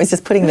 It was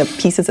just putting the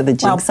pieces of the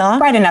jigsaw. Well,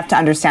 bright enough to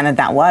understand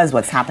that was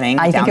what's happening.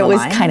 I think it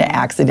was kind of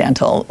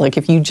accidental. Like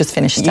if you just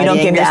finished studying you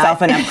don't give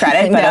yourself enough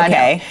credit, but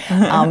okay.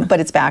 But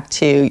it's back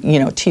to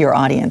to your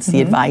audience. The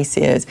advice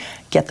is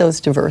get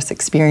those diverse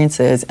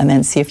experiences, and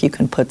then see if you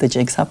can put the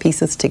jigsaw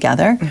pieces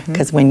together.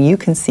 Because when you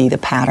can see the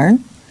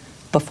pattern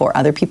before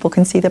other people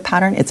can see the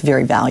pattern, it's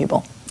very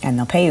valuable. And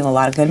they'll pay you a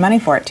lot of good money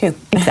for it, too.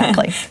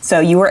 Exactly.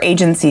 So you were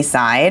agency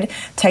side.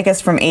 Take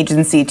us from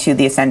agency to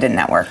the Ascendant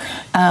Network.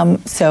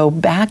 So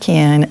back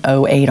in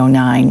 08,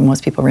 09,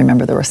 most people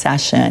remember the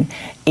recession,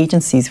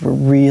 agencies were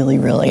really,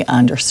 really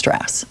under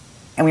stress.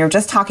 And we were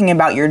just talking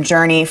about your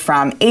journey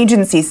from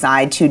agency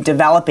side to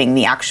developing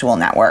the actual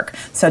network.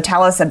 So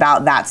tell us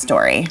about that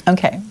story.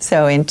 Okay,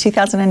 so in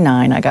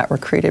 2009, I got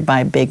recruited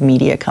by a big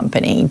media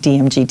company,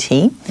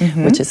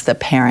 DMGT, which is the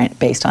parent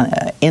based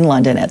in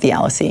London at the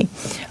LSE,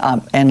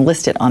 and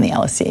listed on the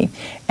LSE.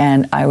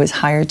 And I was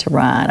hired to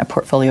run a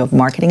portfolio of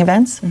marketing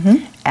events,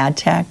 ad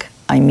tech,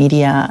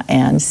 iMedia,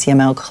 and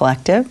CMO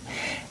Collective.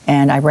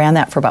 And I ran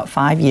that for about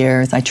 5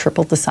 years. I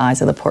tripled the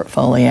size of the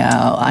portfolio.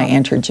 I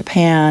entered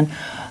Japan,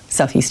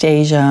 Southeast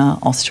Asia,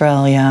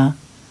 Australia,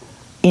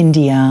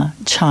 India,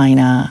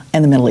 China,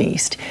 and the Middle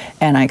East.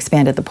 And I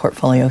expanded the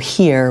portfolio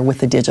here with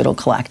the Digital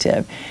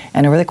Collective.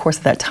 And over the course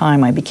of that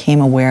time, I became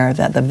aware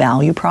that the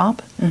value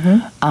prop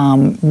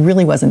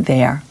really wasn't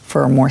there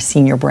for more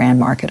senior brand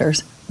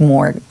marketers,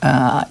 more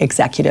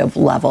executive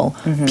level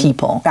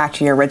people. Back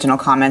to your original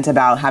comment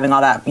about having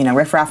all that,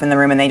 riffraff in the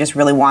room, and they just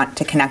really want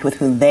to connect with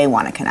who they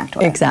want to connect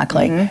with.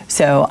 Exactly.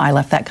 So I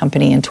left that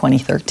company in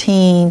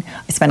 2013.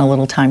 I spent a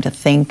little time to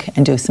think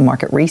and do some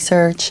market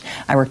research.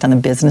 I worked on the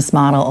business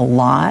model a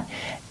lot,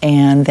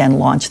 and then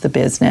launched the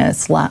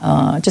business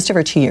just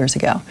over 2 years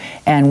ago.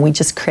 And we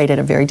just created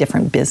a very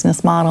different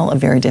business model, a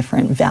very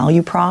different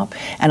value prop,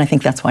 and I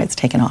think that's why it's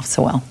taken off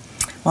so well.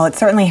 Well, it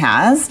certainly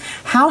has.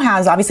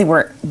 Obviously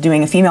we're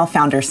doing a female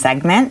founder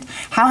segment,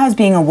 how has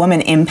being a woman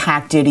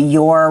impacted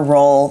your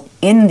role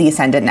in the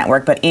Ascendant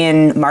Network, but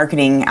in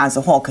marketing as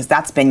a whole? Because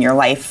that's been your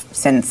life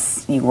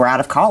since you were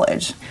out of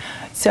college.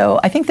 So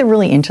I think the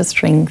really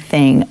interesting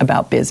thing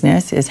about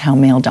business is how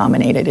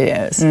male-dominated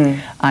it is.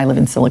 I live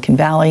in Silicon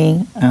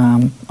Valley.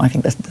 I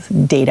think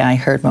the data I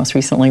heard most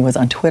recently was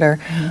on Twitter.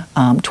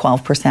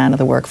 12% of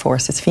the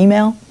workforce is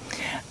female.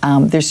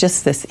 There's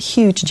just this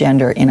huge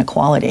gender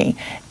inequality.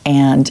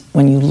 And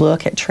when you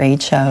look at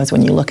trade shows,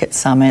 when you look at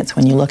summits,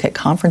 when you look at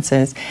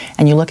conferences,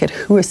 and you look at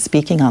who is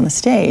speaking on the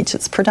stage,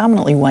 it's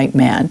predominantly white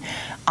men,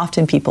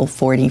 often people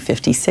 40,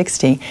 50,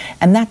 60,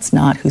 and that's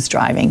not who's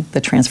driving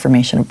the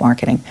transformation of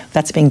marketing.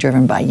 That's being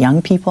driven by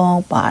young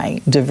people, by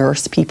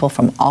diverse people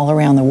from all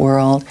around the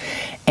world.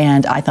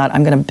 And I thought,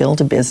 I'm going to build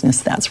a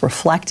business that's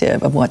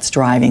reflective of what's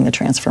driving the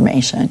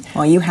transformation.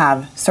 Well, you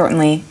have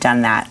certainly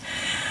done that.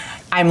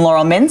 I'm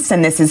Laurel Mintz,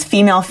 and this is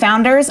Female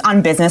Founders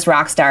on Business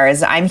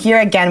Rockstars. I'm here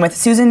again with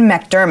Susan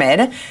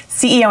McDermott,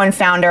 CEO and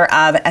founder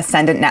of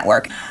Ascendant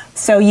Network.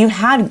 So you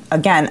had,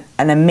 again,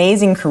 an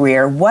amazing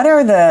career. What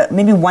are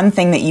maybe one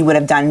thing that you would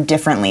have done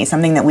differently,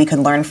 something that we could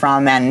learn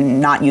from and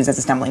not use as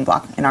a stumbling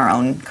block in our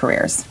own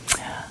careers?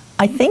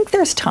 I think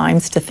there's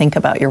times to think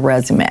about your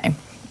resume.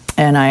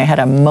 And I had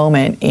a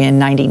moment in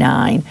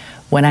 99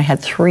 when I had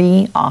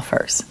 3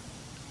 offers.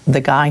 The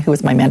guy who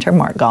was my mentor,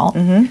 Mark Galt,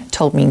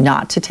 told me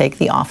not to take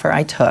the offer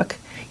I took.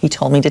 He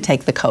told me to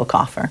take the Coke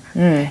offer.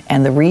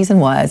 And the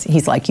reason was,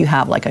 he's like, you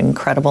have like an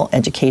incredible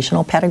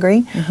educational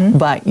pedigree,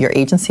 but your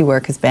agency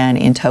work has been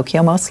in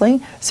Tokyo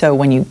mostly. So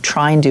when you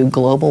try and do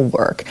global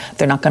work,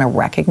 they're not going to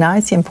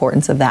recognize the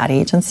importance of that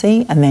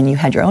agency. And then you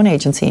had your own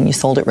agency and you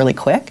sold it really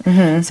quick.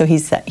 So he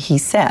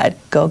said,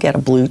 go get a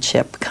blue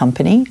chip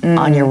company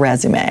on your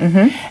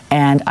resume.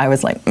 And I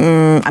was like,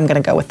 I'm going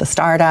to go with the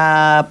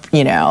startup.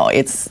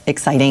 It's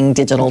exciting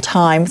digital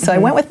time. So I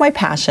went with my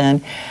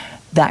passion.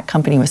 That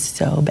company was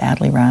so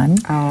badly run.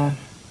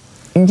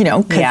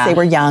 Because they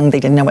were young, they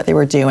didn't know what they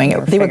were doing.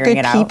 They were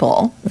good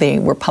people. They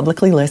were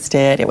publicly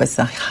listed. It was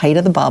the height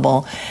of the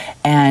bubble.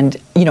 And,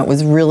 it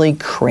was really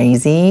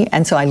crazy.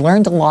 And so I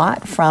learned a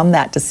lot from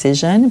that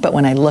decision. But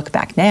when I look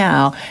back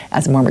now,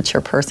 as a more mature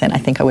person, I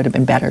think I would have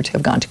been better to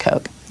have gone to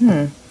Coke.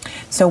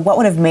 So what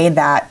would have made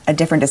that a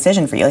different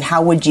decision for you? Like,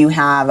 how would you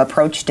have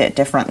approached it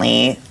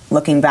differently,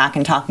 looking back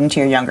and talking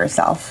to your younger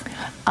self?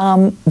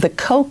 The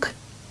Coke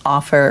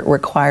offer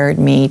required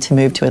me to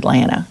move to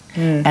Atlanta.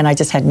 And I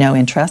just had no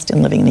interest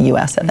in living in the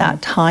U.S. at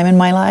that time in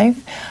my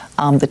life.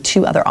 The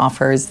 2 other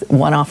offers,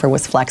 one offer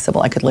was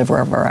flexible. I could live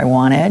wherever I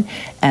wanted.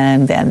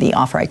 And then the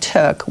offer I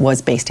took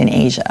was based in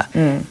Asia.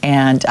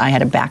 And I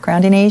had a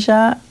background in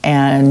Asia,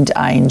 and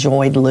I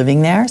enjoyed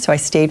living there. So I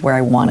stayed where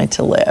I wanted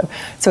to live.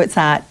 So it's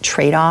that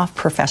trade-off,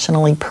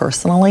 professionally,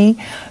 personally.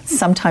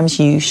 Sometimes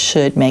you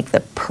should make the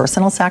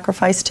personal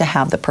sacrifice to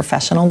have the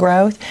professional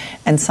growth.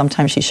 And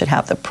sometimes you should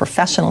have the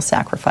professional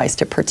sacrifice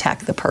to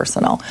protect the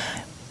personal.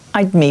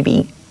 I'd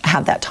maybe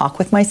have that talk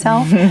with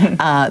myself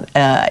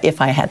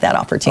if I had that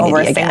opportunity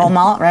over a again. Single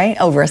malt, right?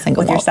 Over a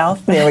single with malt.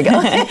 yourself. There we go.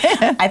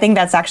 I think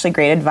that's actually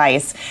great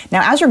advice.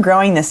 Now, as you're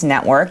growing this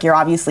network, you're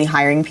obviously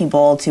hiring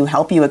people to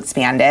help you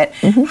expand it.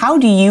 How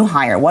do you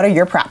hire? What are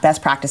your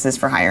best practices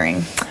for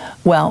hiring?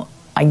 Well,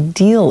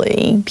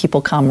 ideally,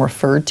 people come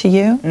referred to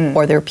you,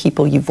 or they're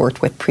people you've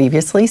worked with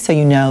previously, so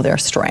you know their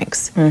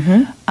strengths.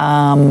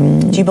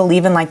 Do you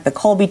believe in like the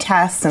Colby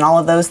tests and all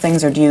of those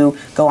things, or do you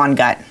go on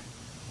gut?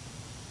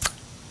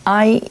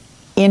 I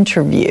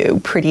interview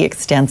pretty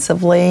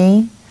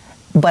extensively,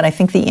 but I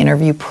think the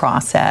interview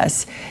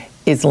process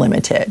is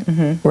limited,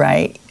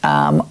 right?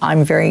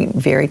 I'm very,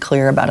 very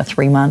clear about a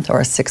 3-month or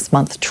a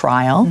 6-month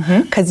trial,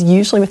 because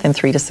usually within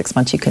 3 to 6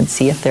 months you can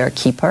see if they're a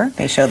keeper.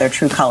 They show their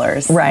true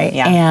colors. Right,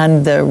 yeah.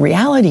 And the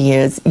reality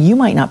is you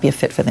might not be a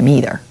fit for them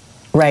either.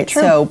 Right,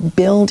 True. So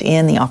build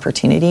in the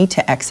opportunity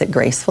to exit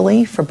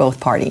gracefully for both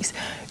parties.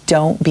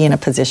 Don't be in a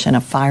position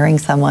of firing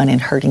someone and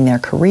hurting their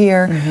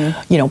career.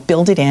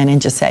 Build it in and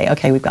just say,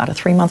 okay, we've got a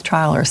 3-month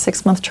trial or a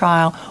 6-month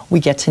trial. We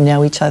get to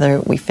know each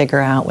other. We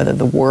figure out whether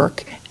the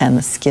work and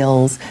the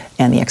skills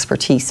and the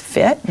expertise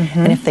fit.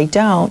 And if they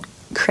don't,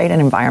 create an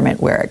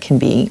environment where it can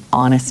be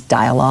honest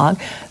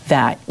dialogue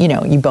that,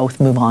 you both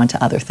move on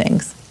to other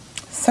things.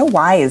 So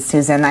wise,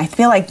 Susan. I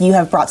feel like you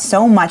have brought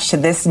so much to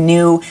this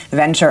new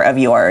venture of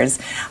yours.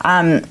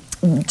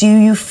 Do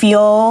you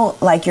feel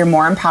like you're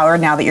more empowered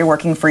now that you're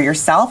working for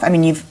yourself? I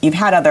mean, you've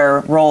had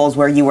other roles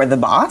where you were the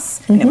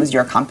boss and it was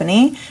your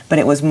company, but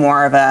it was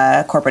more of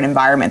a corporate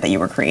environment that you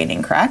were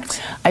creating,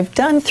 correct? I've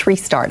done 3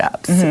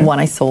 startups. One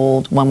I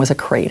sold, one was a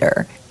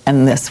creator,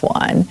 and this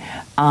one.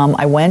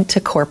 I went to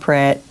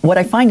corporate. What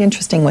I find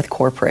interesting with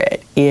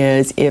corporate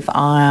is if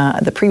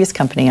the previous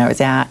company I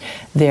was at,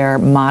 their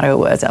motto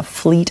was a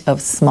fleet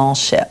of small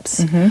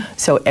ships.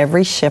 So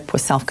every ship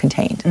was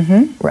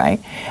self-contained,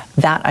 right?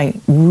 That I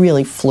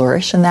really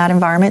flourish in that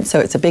environment. So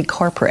it's a big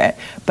corporate,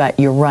 but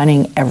you're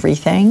running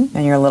everything.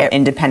 And you're a little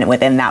independent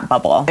within that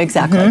bubble.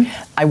 Exactly.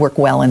 I work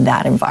well in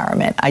that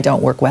environment. I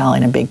don't work well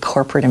in a big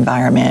corporate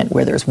environment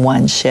where there's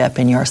one ship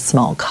and you're a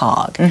small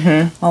cog.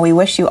 Well, we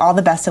wish you all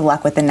the best of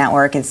luck with the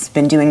network. It's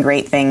been doing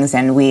great things,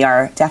 and we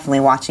are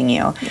definitely watching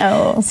you.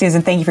 Oh.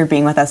 Susan, thank you for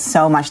being with us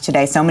so much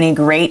today. So many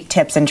great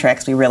tips and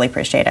tricks. We really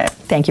appreciate it.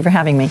 Thank you for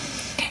having me.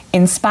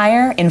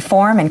 Inspire,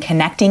 inform, and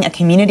connecting a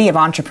community of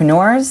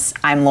entrepreneurs.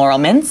 I'm Laurel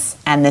Mintz,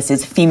 and this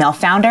is Female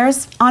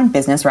Founders on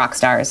Business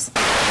Rockstars.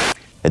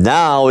 And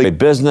now, a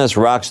Business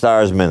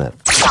Rockstars Minute.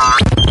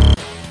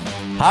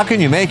 How can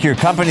you make your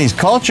company's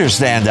culture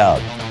stand out?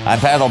 I'm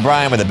Pat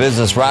O'Brien with the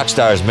Business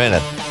Rockstars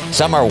Minute.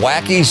 Some are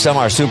wacky, some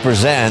are super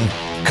zen.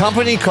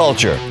 Company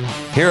culture.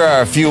 Here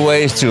are a few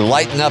ways to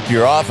lighten up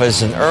your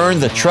office and earn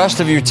the trust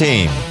of your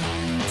team.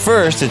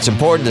 First, it's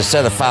important to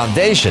set a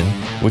foundation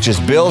which is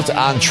built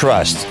on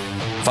trust.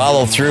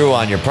 Follow through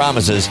on your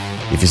promises.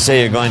 If you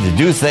say you're going to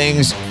do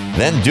things,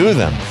 then do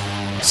them.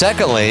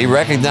 Secondly,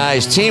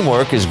 recognize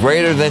teamwork is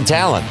greater than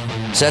talent.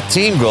 Set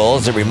team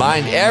goals that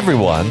remind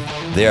everyone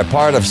they are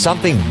part of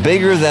something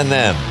bigger than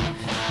them.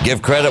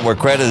 Give credit where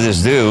credit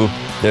is due.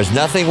 There's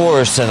nothing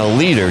worse than a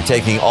leader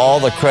taking all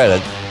the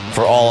credit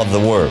for all of the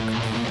work.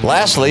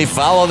 Lastly,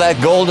 follow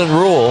that golden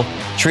rule.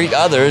 Treat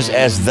others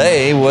as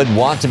they would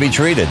want to be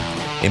treated.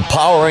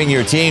 Empowering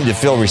your team to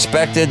feel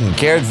respected and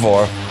cared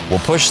for will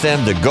push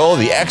them to go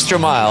the extra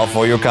mile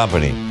for your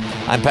company.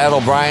 I'm Pat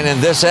O'Brien,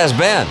 and this has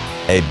been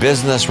a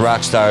Business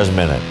Rockstars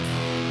Minute.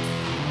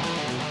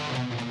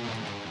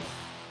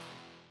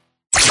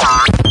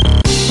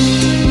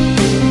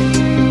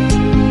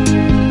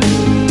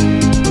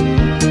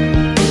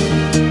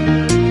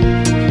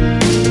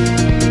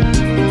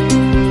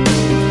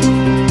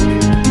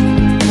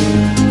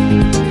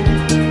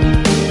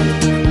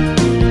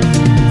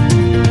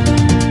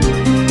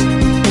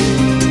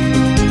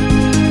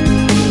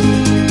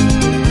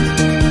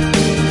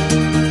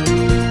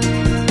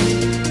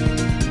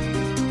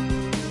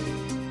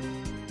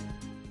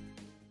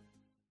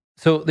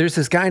 So there's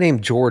this guy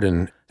named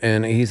Jordan,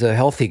 and he's a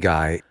healthy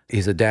guy.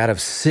 He's a dad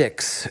of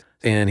 6,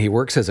 and he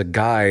works as a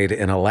guide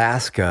in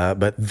Alaska,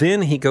 but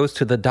then he goes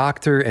to the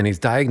doctor and he's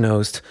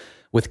diagnosed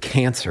with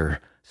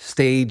cancer,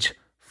 stage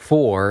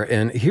 4.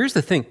 And here's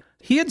the thing.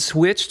 He had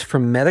switched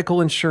from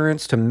medical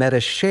insurance to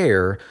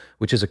MediShare,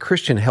 which is a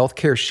Christian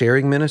healthcare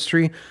sharing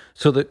ministry.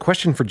 So the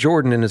question for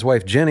Jordan and his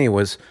wife Jenny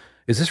was,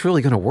 is this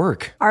really going to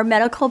work? Our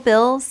medical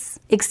bills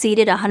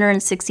exceeded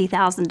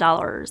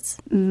 $160,000.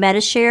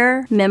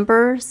 MediShare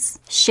members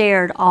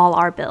shared all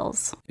our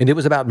bills. And it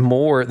was about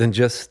more than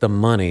just the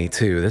money,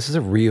 too. This is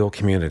a real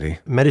community.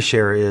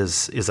 MediShare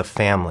is a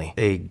family,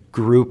 a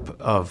group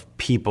of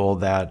people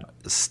that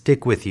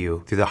stick with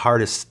you through the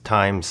hardest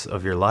times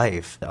of your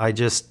life. I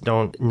just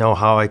don't know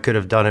how I could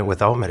have done it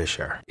without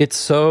Medi-Share. It's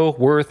so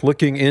worth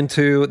looking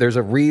into. There's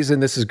a reason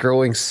this is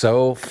growing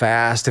so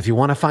fast. If you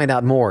want to find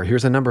out more,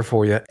 here's a number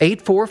for you.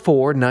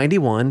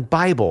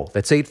 844-91-BIBLE.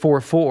 That's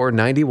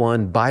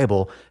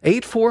 844-91-BIBLE.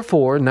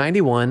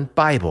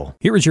 844-91-BIBLE.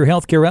 Here is your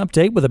healthcare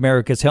update with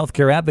America's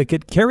healthcare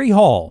advocate, Carrie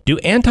Hall. Do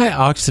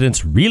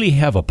antioxidants really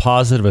have a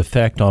positive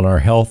effect on our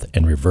health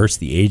and reverse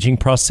the aging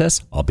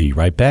process? I'll be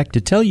right back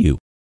to tell you.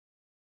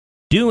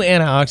 Do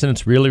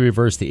antioxidants really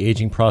reverse the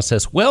aging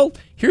process? Well,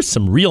 here's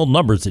some real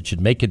numbers that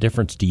should make a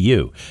difference to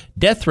you.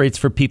 Death rates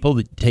for people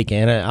that take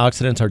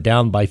antioxidants are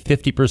down by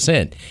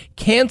 50%.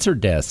 Cancer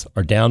deaths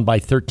are down by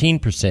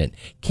 13%.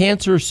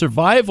 Cancer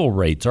survival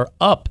rates are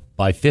up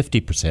by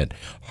 50%.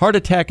 Heart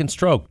attack and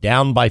stroke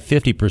down by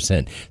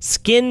 50%.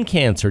 Skin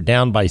cancer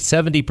down by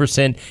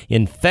 70%.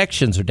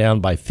 Infections are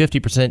down by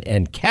 50%.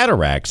 And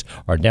cataracts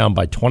are down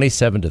by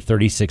 27 to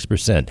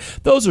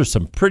 36%. Those are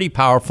some pretty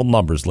powerful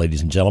numbers,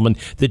 ladies and gentlemen,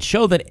 that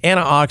show that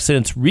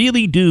antioxidants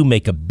really do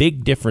make a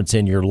big difference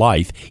in your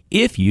life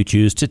if you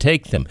choose to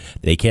take them.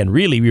 They can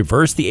really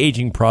reverse the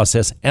aging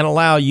process and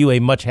allow you a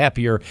much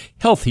happier,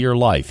 healthier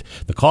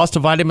life. The cost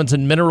of vitamins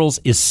and minerals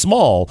is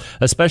small,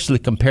 especially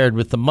compared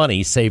with the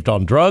money saved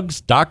on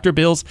drugs, doctor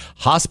bills,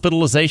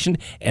 hospitalization,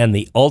 and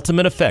the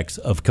ultimate effects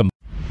of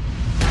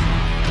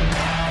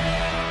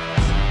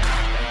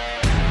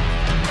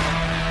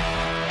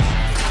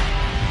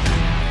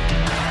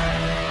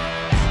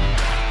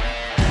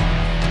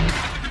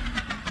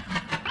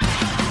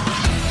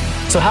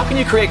So how can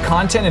you create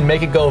content and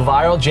make it go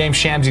viral? James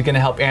Shams is going to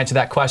help answer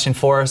that question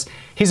for us.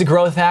 He's a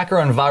growth hacker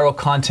and viral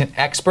content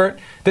expert.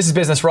 This is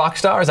Business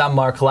Rockstars. I'm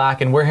Mark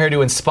Lack, and we're here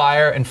to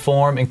inspire,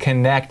 inform, and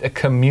connect a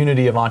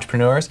community of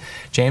entrepreneurs.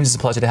 James, it's a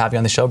pleasure to have you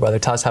on the show, brother.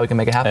 Tell us how we can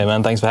make it happen. Hey,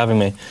 man, thanks for having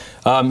me.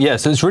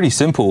 So it's really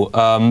simple.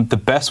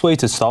 The best way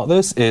to start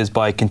this is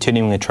by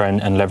continuing a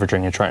trend and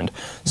leveraging a trend.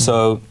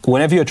 So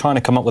whenever you're trying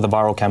to come up with a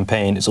viral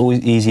campaign, it's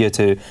always easier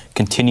to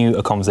continue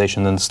a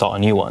conversation than to start a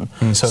new one.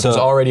 So if there's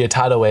already a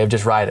tidal wave,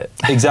 just ride it.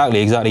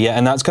 Exactly, yeah.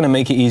 And that's going to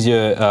make it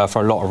easier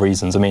for a lot of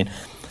reasons. I mean,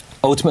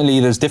 ultimately,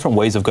 there's different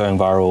ways of going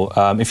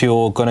viral. If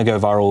you're going to go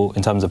viral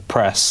in terms of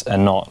press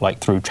and not like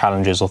through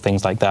challenges or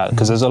things like that,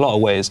 because there's a lot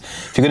of ways.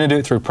 If you're going to do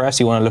it through press,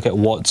 you want to look at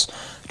what's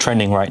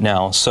trending right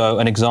now. So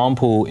an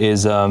example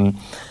is I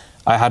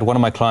had one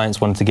of my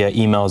clients wanted to get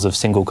emails of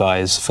single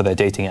guys for their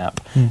dating app.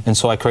 And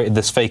so I created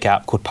this fake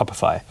app called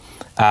Puppify.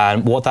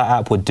 And what that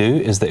app would do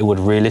is that it would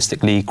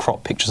realistically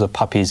crop pictures of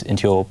puppies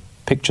into your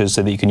pictures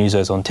so that you can use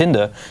those on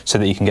Tinder so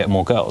that you can get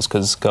more girls,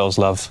 because girls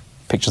love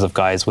pictures of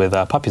guys with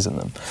puppies in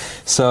them.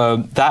 So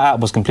that app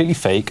was completely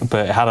fake,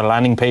 but it had a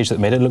landing page that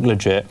made it look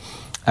legit.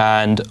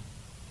 And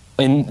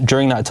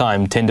during that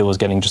time, Tinder was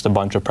getting just a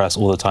bunch of press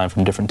all the time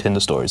from different Tinder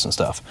stories and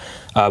stuff,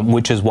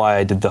 which is why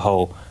I did the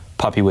whole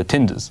puppy with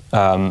Tinders,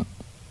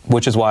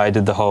 which is why I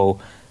did the whole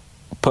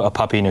put a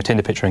puppy in your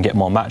Tinder picture and get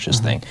more matches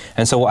thing.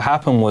 And so what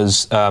happened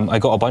was I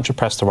got a bunch of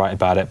press to write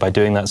about it by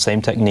doing that same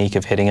technique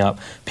of hitting up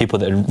people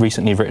that had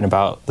recently written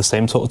about the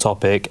same sort of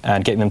topic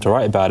and getting them to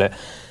write about it.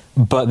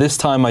 But this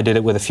time I did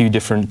it with a few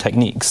different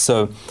techniques.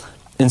 So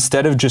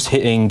instead of just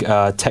hitting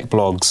tech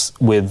blogs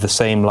with the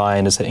same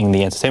line as hitting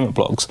the entertainment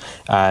blogs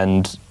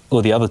and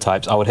all the other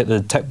types, I would hit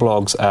the tech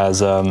blogs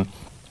as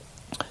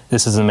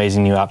this is an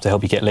amazing new app to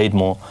help you get laid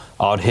more.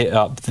 I would hit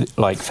up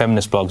like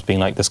feminist blogs being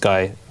like,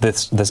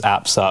 this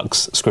app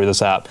sucks, screw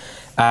this app.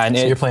 And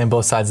so you're playing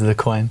both sides of the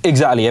coin.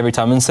 Exactly, every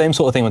time. And same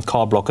sort of thing with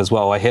Car Block as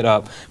well. I hit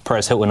up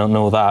Perez Hilton and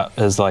all that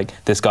as like,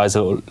 this guy's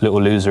a little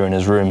loser in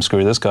his room,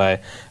 screw this guy.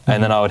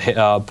 And then I would hit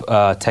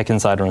up Tech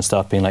Insider and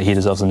stuff being like, he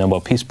deserves a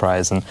Nobel Peace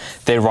Prize. And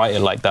they write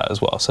it like that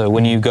as well. So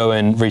when you go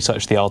and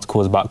research the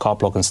articles about Car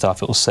Block and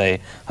stuff, it will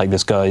say like,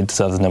 this guy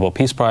deserves a Nobel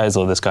Peace Prize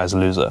or this guy's a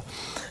loser.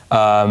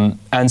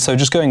 And so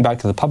just going back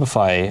to the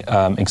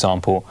Puppify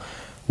example,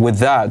 with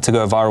that, to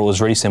go viral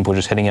was really simple,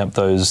 just hitting up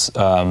those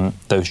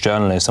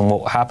journalists. And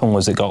what happened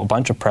was it got a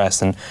bunch of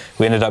press, and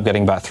we ended up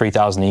getting about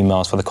 3,000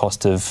 emails for the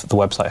cost of the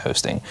website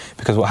hosting.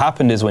 Because what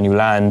happened is when you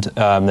land,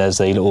 there's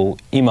a little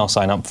email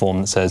sign-up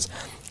form that says,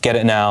 get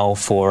it now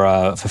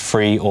for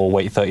free or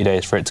wait 30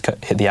 days for it to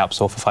hit the App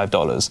Store for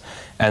 $5.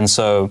 And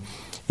so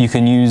you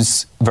can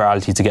use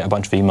virality to get a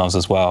bunch of emails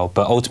as well.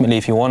 But ultimately,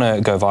 if you want to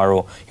go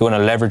viral, you want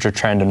to leverage a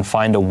trend and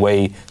find a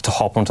way to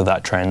hop onto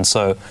that trend.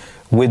 So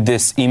with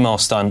this email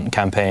stunt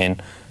campaign,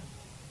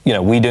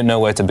 we didn't know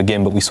where to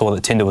begin, but we saw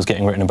that Tinder was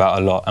getting written about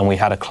a lot, and we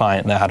had a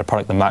client that had a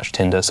product that matched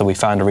Tinder. So we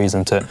found a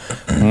reason to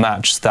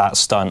match that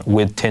stunt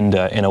with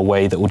Tinder in a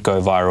way that would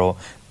go viral,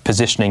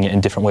 positioning it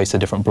in different ways to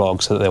different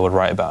blogs so that they would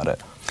write about it.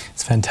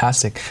 It's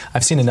fantastic.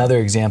 I've seen another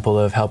example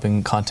of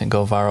helping content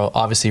go viral.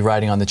 Obviously,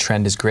 riding on the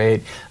trend is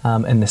great,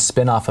 and the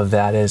spin-off of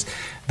that is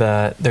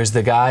there's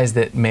the guys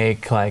that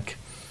make like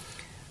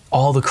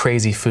all the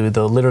crazy food.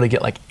 They'll literally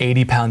get like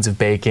 80 pounds of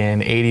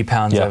bacon, 80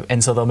 pounds of,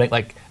 and so they'll make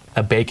like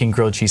a bacon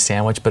grilled cheese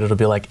sandwich, but it'll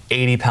be like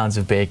 80 pounds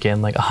of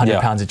bacon, like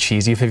 100 pounds of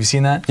cheese. Have you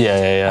seen that?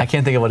 Yeah. I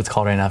can't think of what it's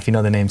called right now. If you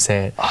know the name,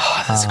 say it.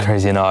 Oh, that's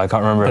crazy. No, I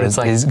can't remember. But it's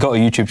like, he's got a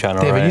YouTube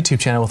channel, They have right? a YouTube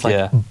channel with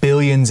like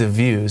billions of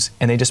views,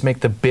 and they just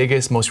make the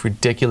biggest, most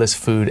ridiculous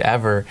food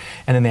ever,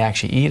 and then they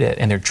actually eat it,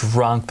 and they're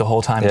drunk the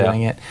whole time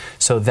doing it.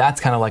 So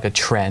that's kind of like a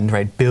trend,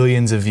 right?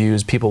 Billions of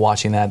views, people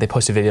watching that. They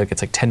post a video, it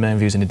gets like 10 million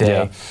views in a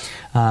day.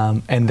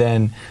 And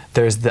then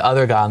there's the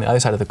other guy on the other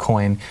side of the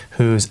coin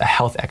who's a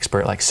health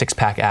expert, like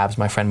six-pack abs,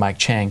 my friend Mike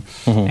Chang.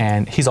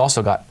 And he's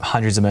also got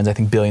hundreds of millions, I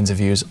think billions of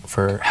views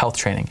for health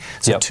training.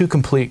 So two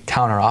complete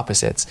counter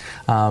opposites.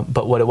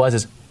 But what it was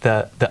is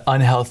the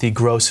unhealthy,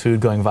 gross food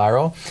going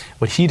viral.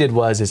 What he did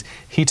is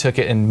he took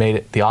it and made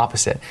it the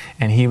opposite.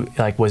 And he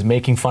like was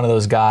making fun of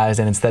those guys,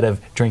 and instead of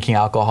drinking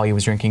alcohol, he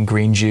was drinking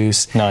green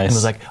juice. And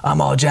was like,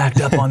 I'm all jacked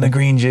up on the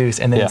green juice.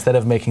 And then instead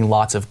of making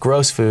lots of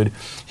gross food,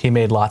 he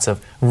made lots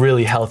of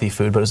really healthy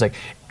food. But it was like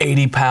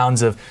 80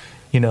 pounds of,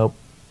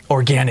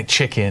 organic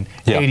chicken,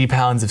 80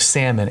 pounds of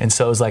salmon. And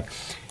so it was like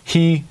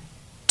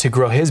to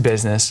grow his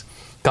business,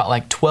 got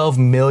like 12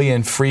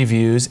 million free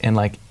views and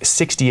like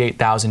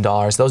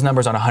 $68,000. Those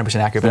numbers aren't 100%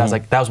 accurate,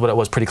 but that was what it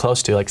was pretty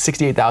close to, like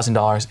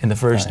 $68,000 in the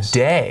first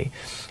day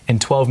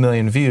and 12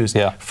 million views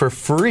for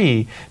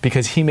free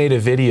because he made a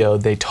video.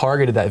 They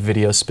targeted that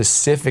video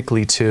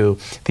specifically to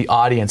the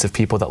audience of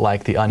people that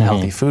like the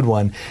unhealthy food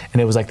one,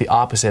 and it was like the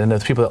opposite. And the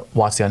people that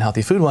watch the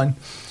unhealthy food one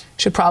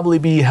should probably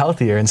be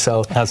healthier. And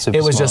so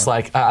it was just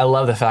like, I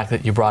love the fact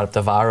that you brought up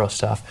the viral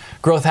stuff.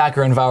 Growth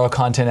hacker and viral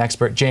content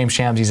expert James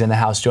Shamsie's in the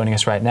house joining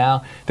us right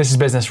now. This is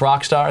Business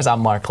Rockstars. I'm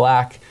Mark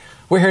Lack.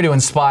 We're here to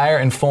inspire,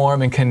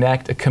 inform, and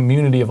connect a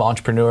community of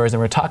entrepreneurs, and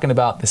we're talking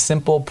about the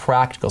simple,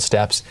 practical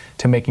steps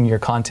to making your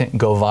content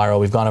go viral.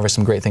 We've gone over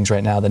some great things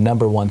right now. The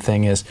number one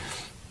thing is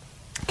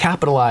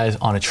capitalize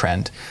on a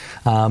trend.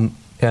 I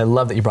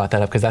love that you brought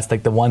that up because that's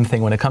like the one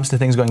thing when it comes to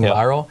things going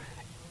viral.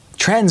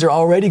 Trends are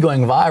already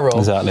going viral.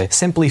 Exactly.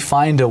 Simply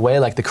find a way,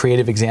 like the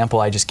creative example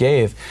I just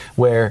gave,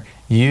 where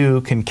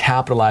you can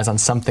capitalize on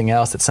something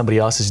else that somebody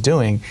else is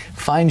doing.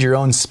 Find your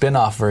own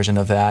spin-off version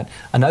of that.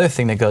 Another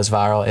thing that goes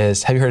viral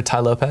is, have you heard of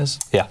Ty Lopez?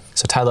 Yeah.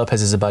 So Ty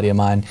Lopez is a buddy of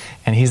mine,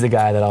 and he's the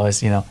guy that always,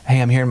 hey,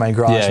 I'm here in my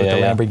garage with the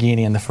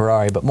Lamborghini and the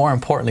Ferrari. But more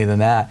importantly than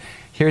that,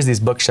 here's these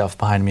bookshelves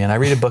behind me, and I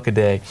read a book a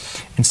day.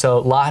 And so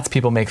lots of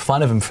people make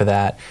fun of him for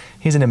that.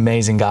 He's an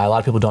amazing guy. A lot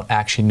of people don't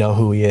actually know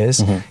who he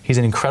is. He's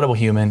an incredible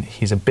human.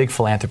 He's a big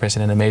philanthropist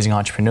and an amazing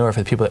entrepreneur for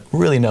the people that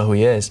really know who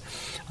he is.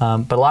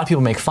 But a lot of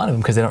people make fun of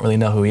him because they don't really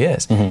know who he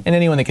is. And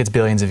anyone that gets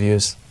billions of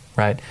views,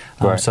 right?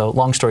 So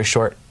long story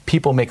short,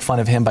 people make fun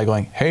of him by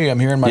going, hey,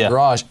 I'm here in my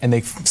garage, and they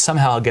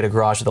somehow get a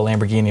garage with a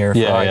Lamborghini or a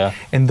Ferrari.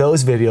 And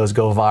those videos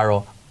go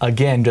viral.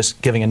 Again,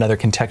 just giving another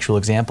contextual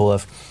example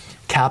of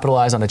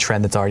capitalize on a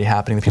trend that's already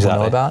happening that people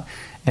know about.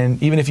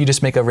 And even if you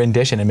just make a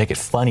rendition and make it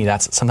funny,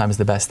 that's sometimes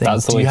the best thing.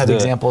 Do you have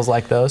examples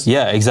like those?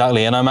 Yeah,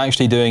 exactly. And I'm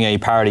actually doing a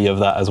parody of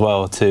that as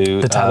well.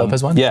 The Ty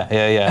Lopez one? Yeah.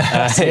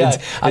 I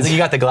think you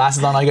got the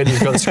glasses on, all you got to do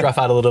is grow the scruff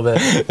out a little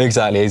bit.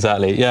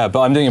 Exactly. Yeah,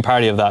 but I'm doing a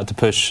parody of that to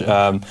push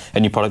a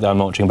new product that I'm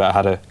launching about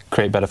how to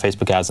create better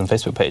Facebook ads and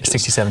Facebook pages.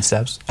 67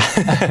 steps.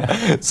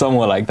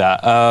 Somewhere like that.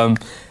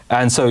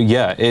 And so,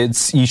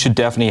 you should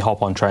definitely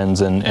hop on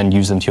trends and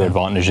use them to your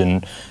advantage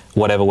in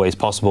whatever ways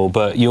possible.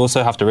 But you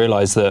also have to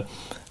realize that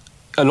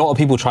a lot of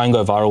people try and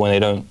go viral when they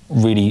don't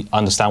really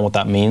understand what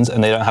that means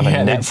and they don't have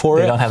a net for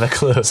it. They don't have a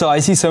clue. So I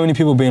see so many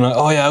people being like,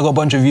 oh yeah, I got a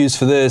bunch of views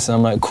for this. And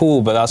I'm like,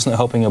 cool, but that's not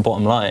helping your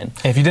bottom line.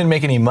 If you didn't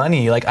make any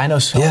money, like I know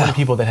so many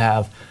people that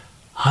have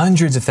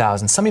hundreds of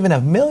thousands, some even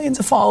have millions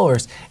of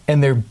followers,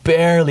 and they're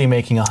barely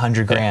making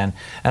 $100 grand.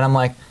 And I'm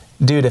like,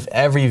 dude, if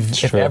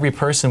every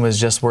person was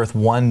just worth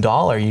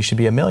 $1, you should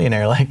be a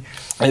millionaire. Like,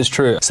 it's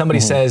true.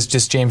 Somebody says,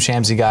 just James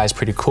Shamsie guy is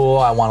pretty cool.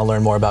 I want to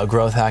learn more about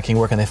growth hacking.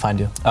 Where can they find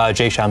you?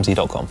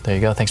 jshamsie.com. There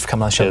you go. Thanks for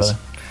coming on the show, brother.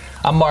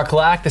 I'm Mark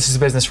Lack. This is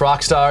Business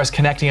Rockstars,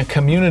 connecting a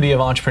community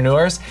of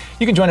entrepreneurs.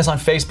 You can join us on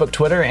Facebook,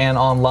 Twitter, and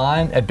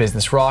online at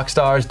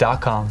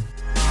businessrockstars.com.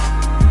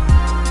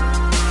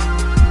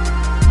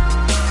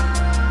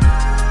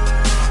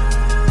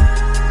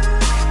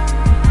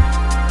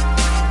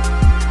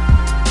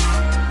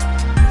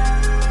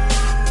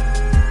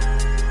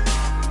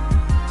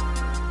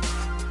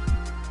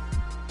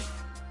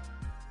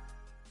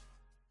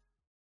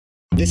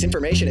 This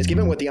information is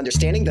given with the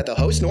understanding that the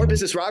host nor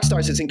Business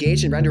Rockstars is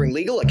engaged in rendering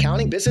legal,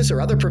 accounting, business,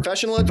 or other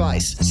professional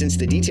advice. Since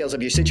the details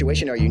of your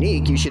situation are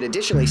unique, you should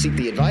additionally seek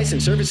the advice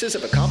and services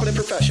of a competent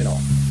professional.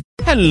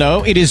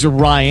 Hello, it is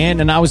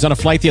Ryan, and I was on a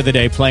flight the other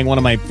day playing one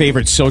of my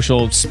favorite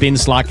social spin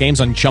slot games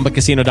on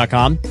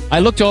ChumbaCasino.com. I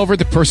looked over at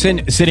the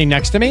person sitting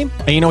next to me,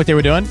 and you know what they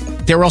were doing?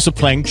 They were also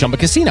playing Chumba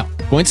Casino.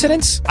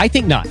 Coincidence? I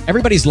think not.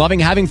 Everybody's loving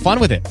having fun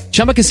with it.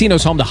 Chumba Casino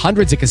is home to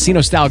hundreds of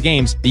casino-style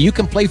games that you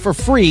can play for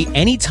free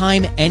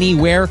anytime,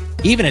 anywhere,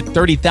 even at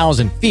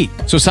 30,000 feet.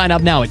 So sign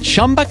up now at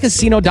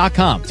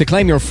ChumbaCasino.com to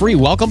claim your free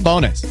welcome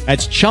bonus.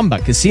 That's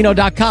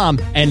ChumbaCasino.com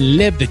and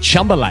live the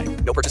Chumba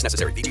life. No purchase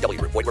necessary. VGW.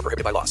 Void where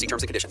prohibited by law. See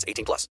terms and conditions.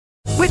 18+.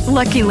 With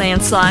Lucky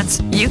Land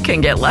Slots, you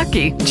can get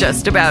lucky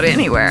just about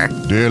anywhere.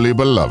 Dearly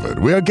beloved,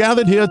 we are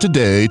gathered here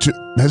today to...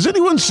 Has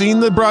anyone seen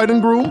the bride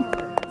and groom?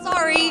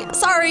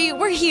 Sorry,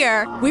 we're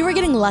here. We were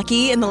getting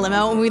lucky in the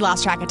limo and we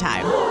lost track of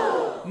time.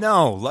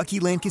 No, Lucky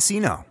Land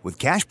Casino, with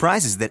cash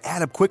prizes that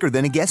add up quicker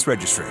than a guest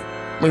registry.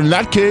 In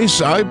that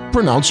case, I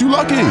pronounce you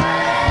lucky.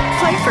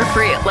 Play for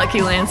free at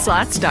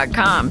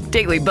LuckyLandSlots.com.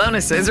 Daily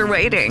bonuses are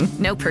waiting.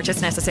 No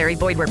purchase necessary.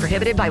 Void where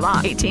prohibited by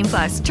law.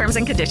 18+. Terms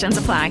and conditions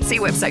apply. See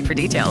website for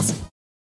details.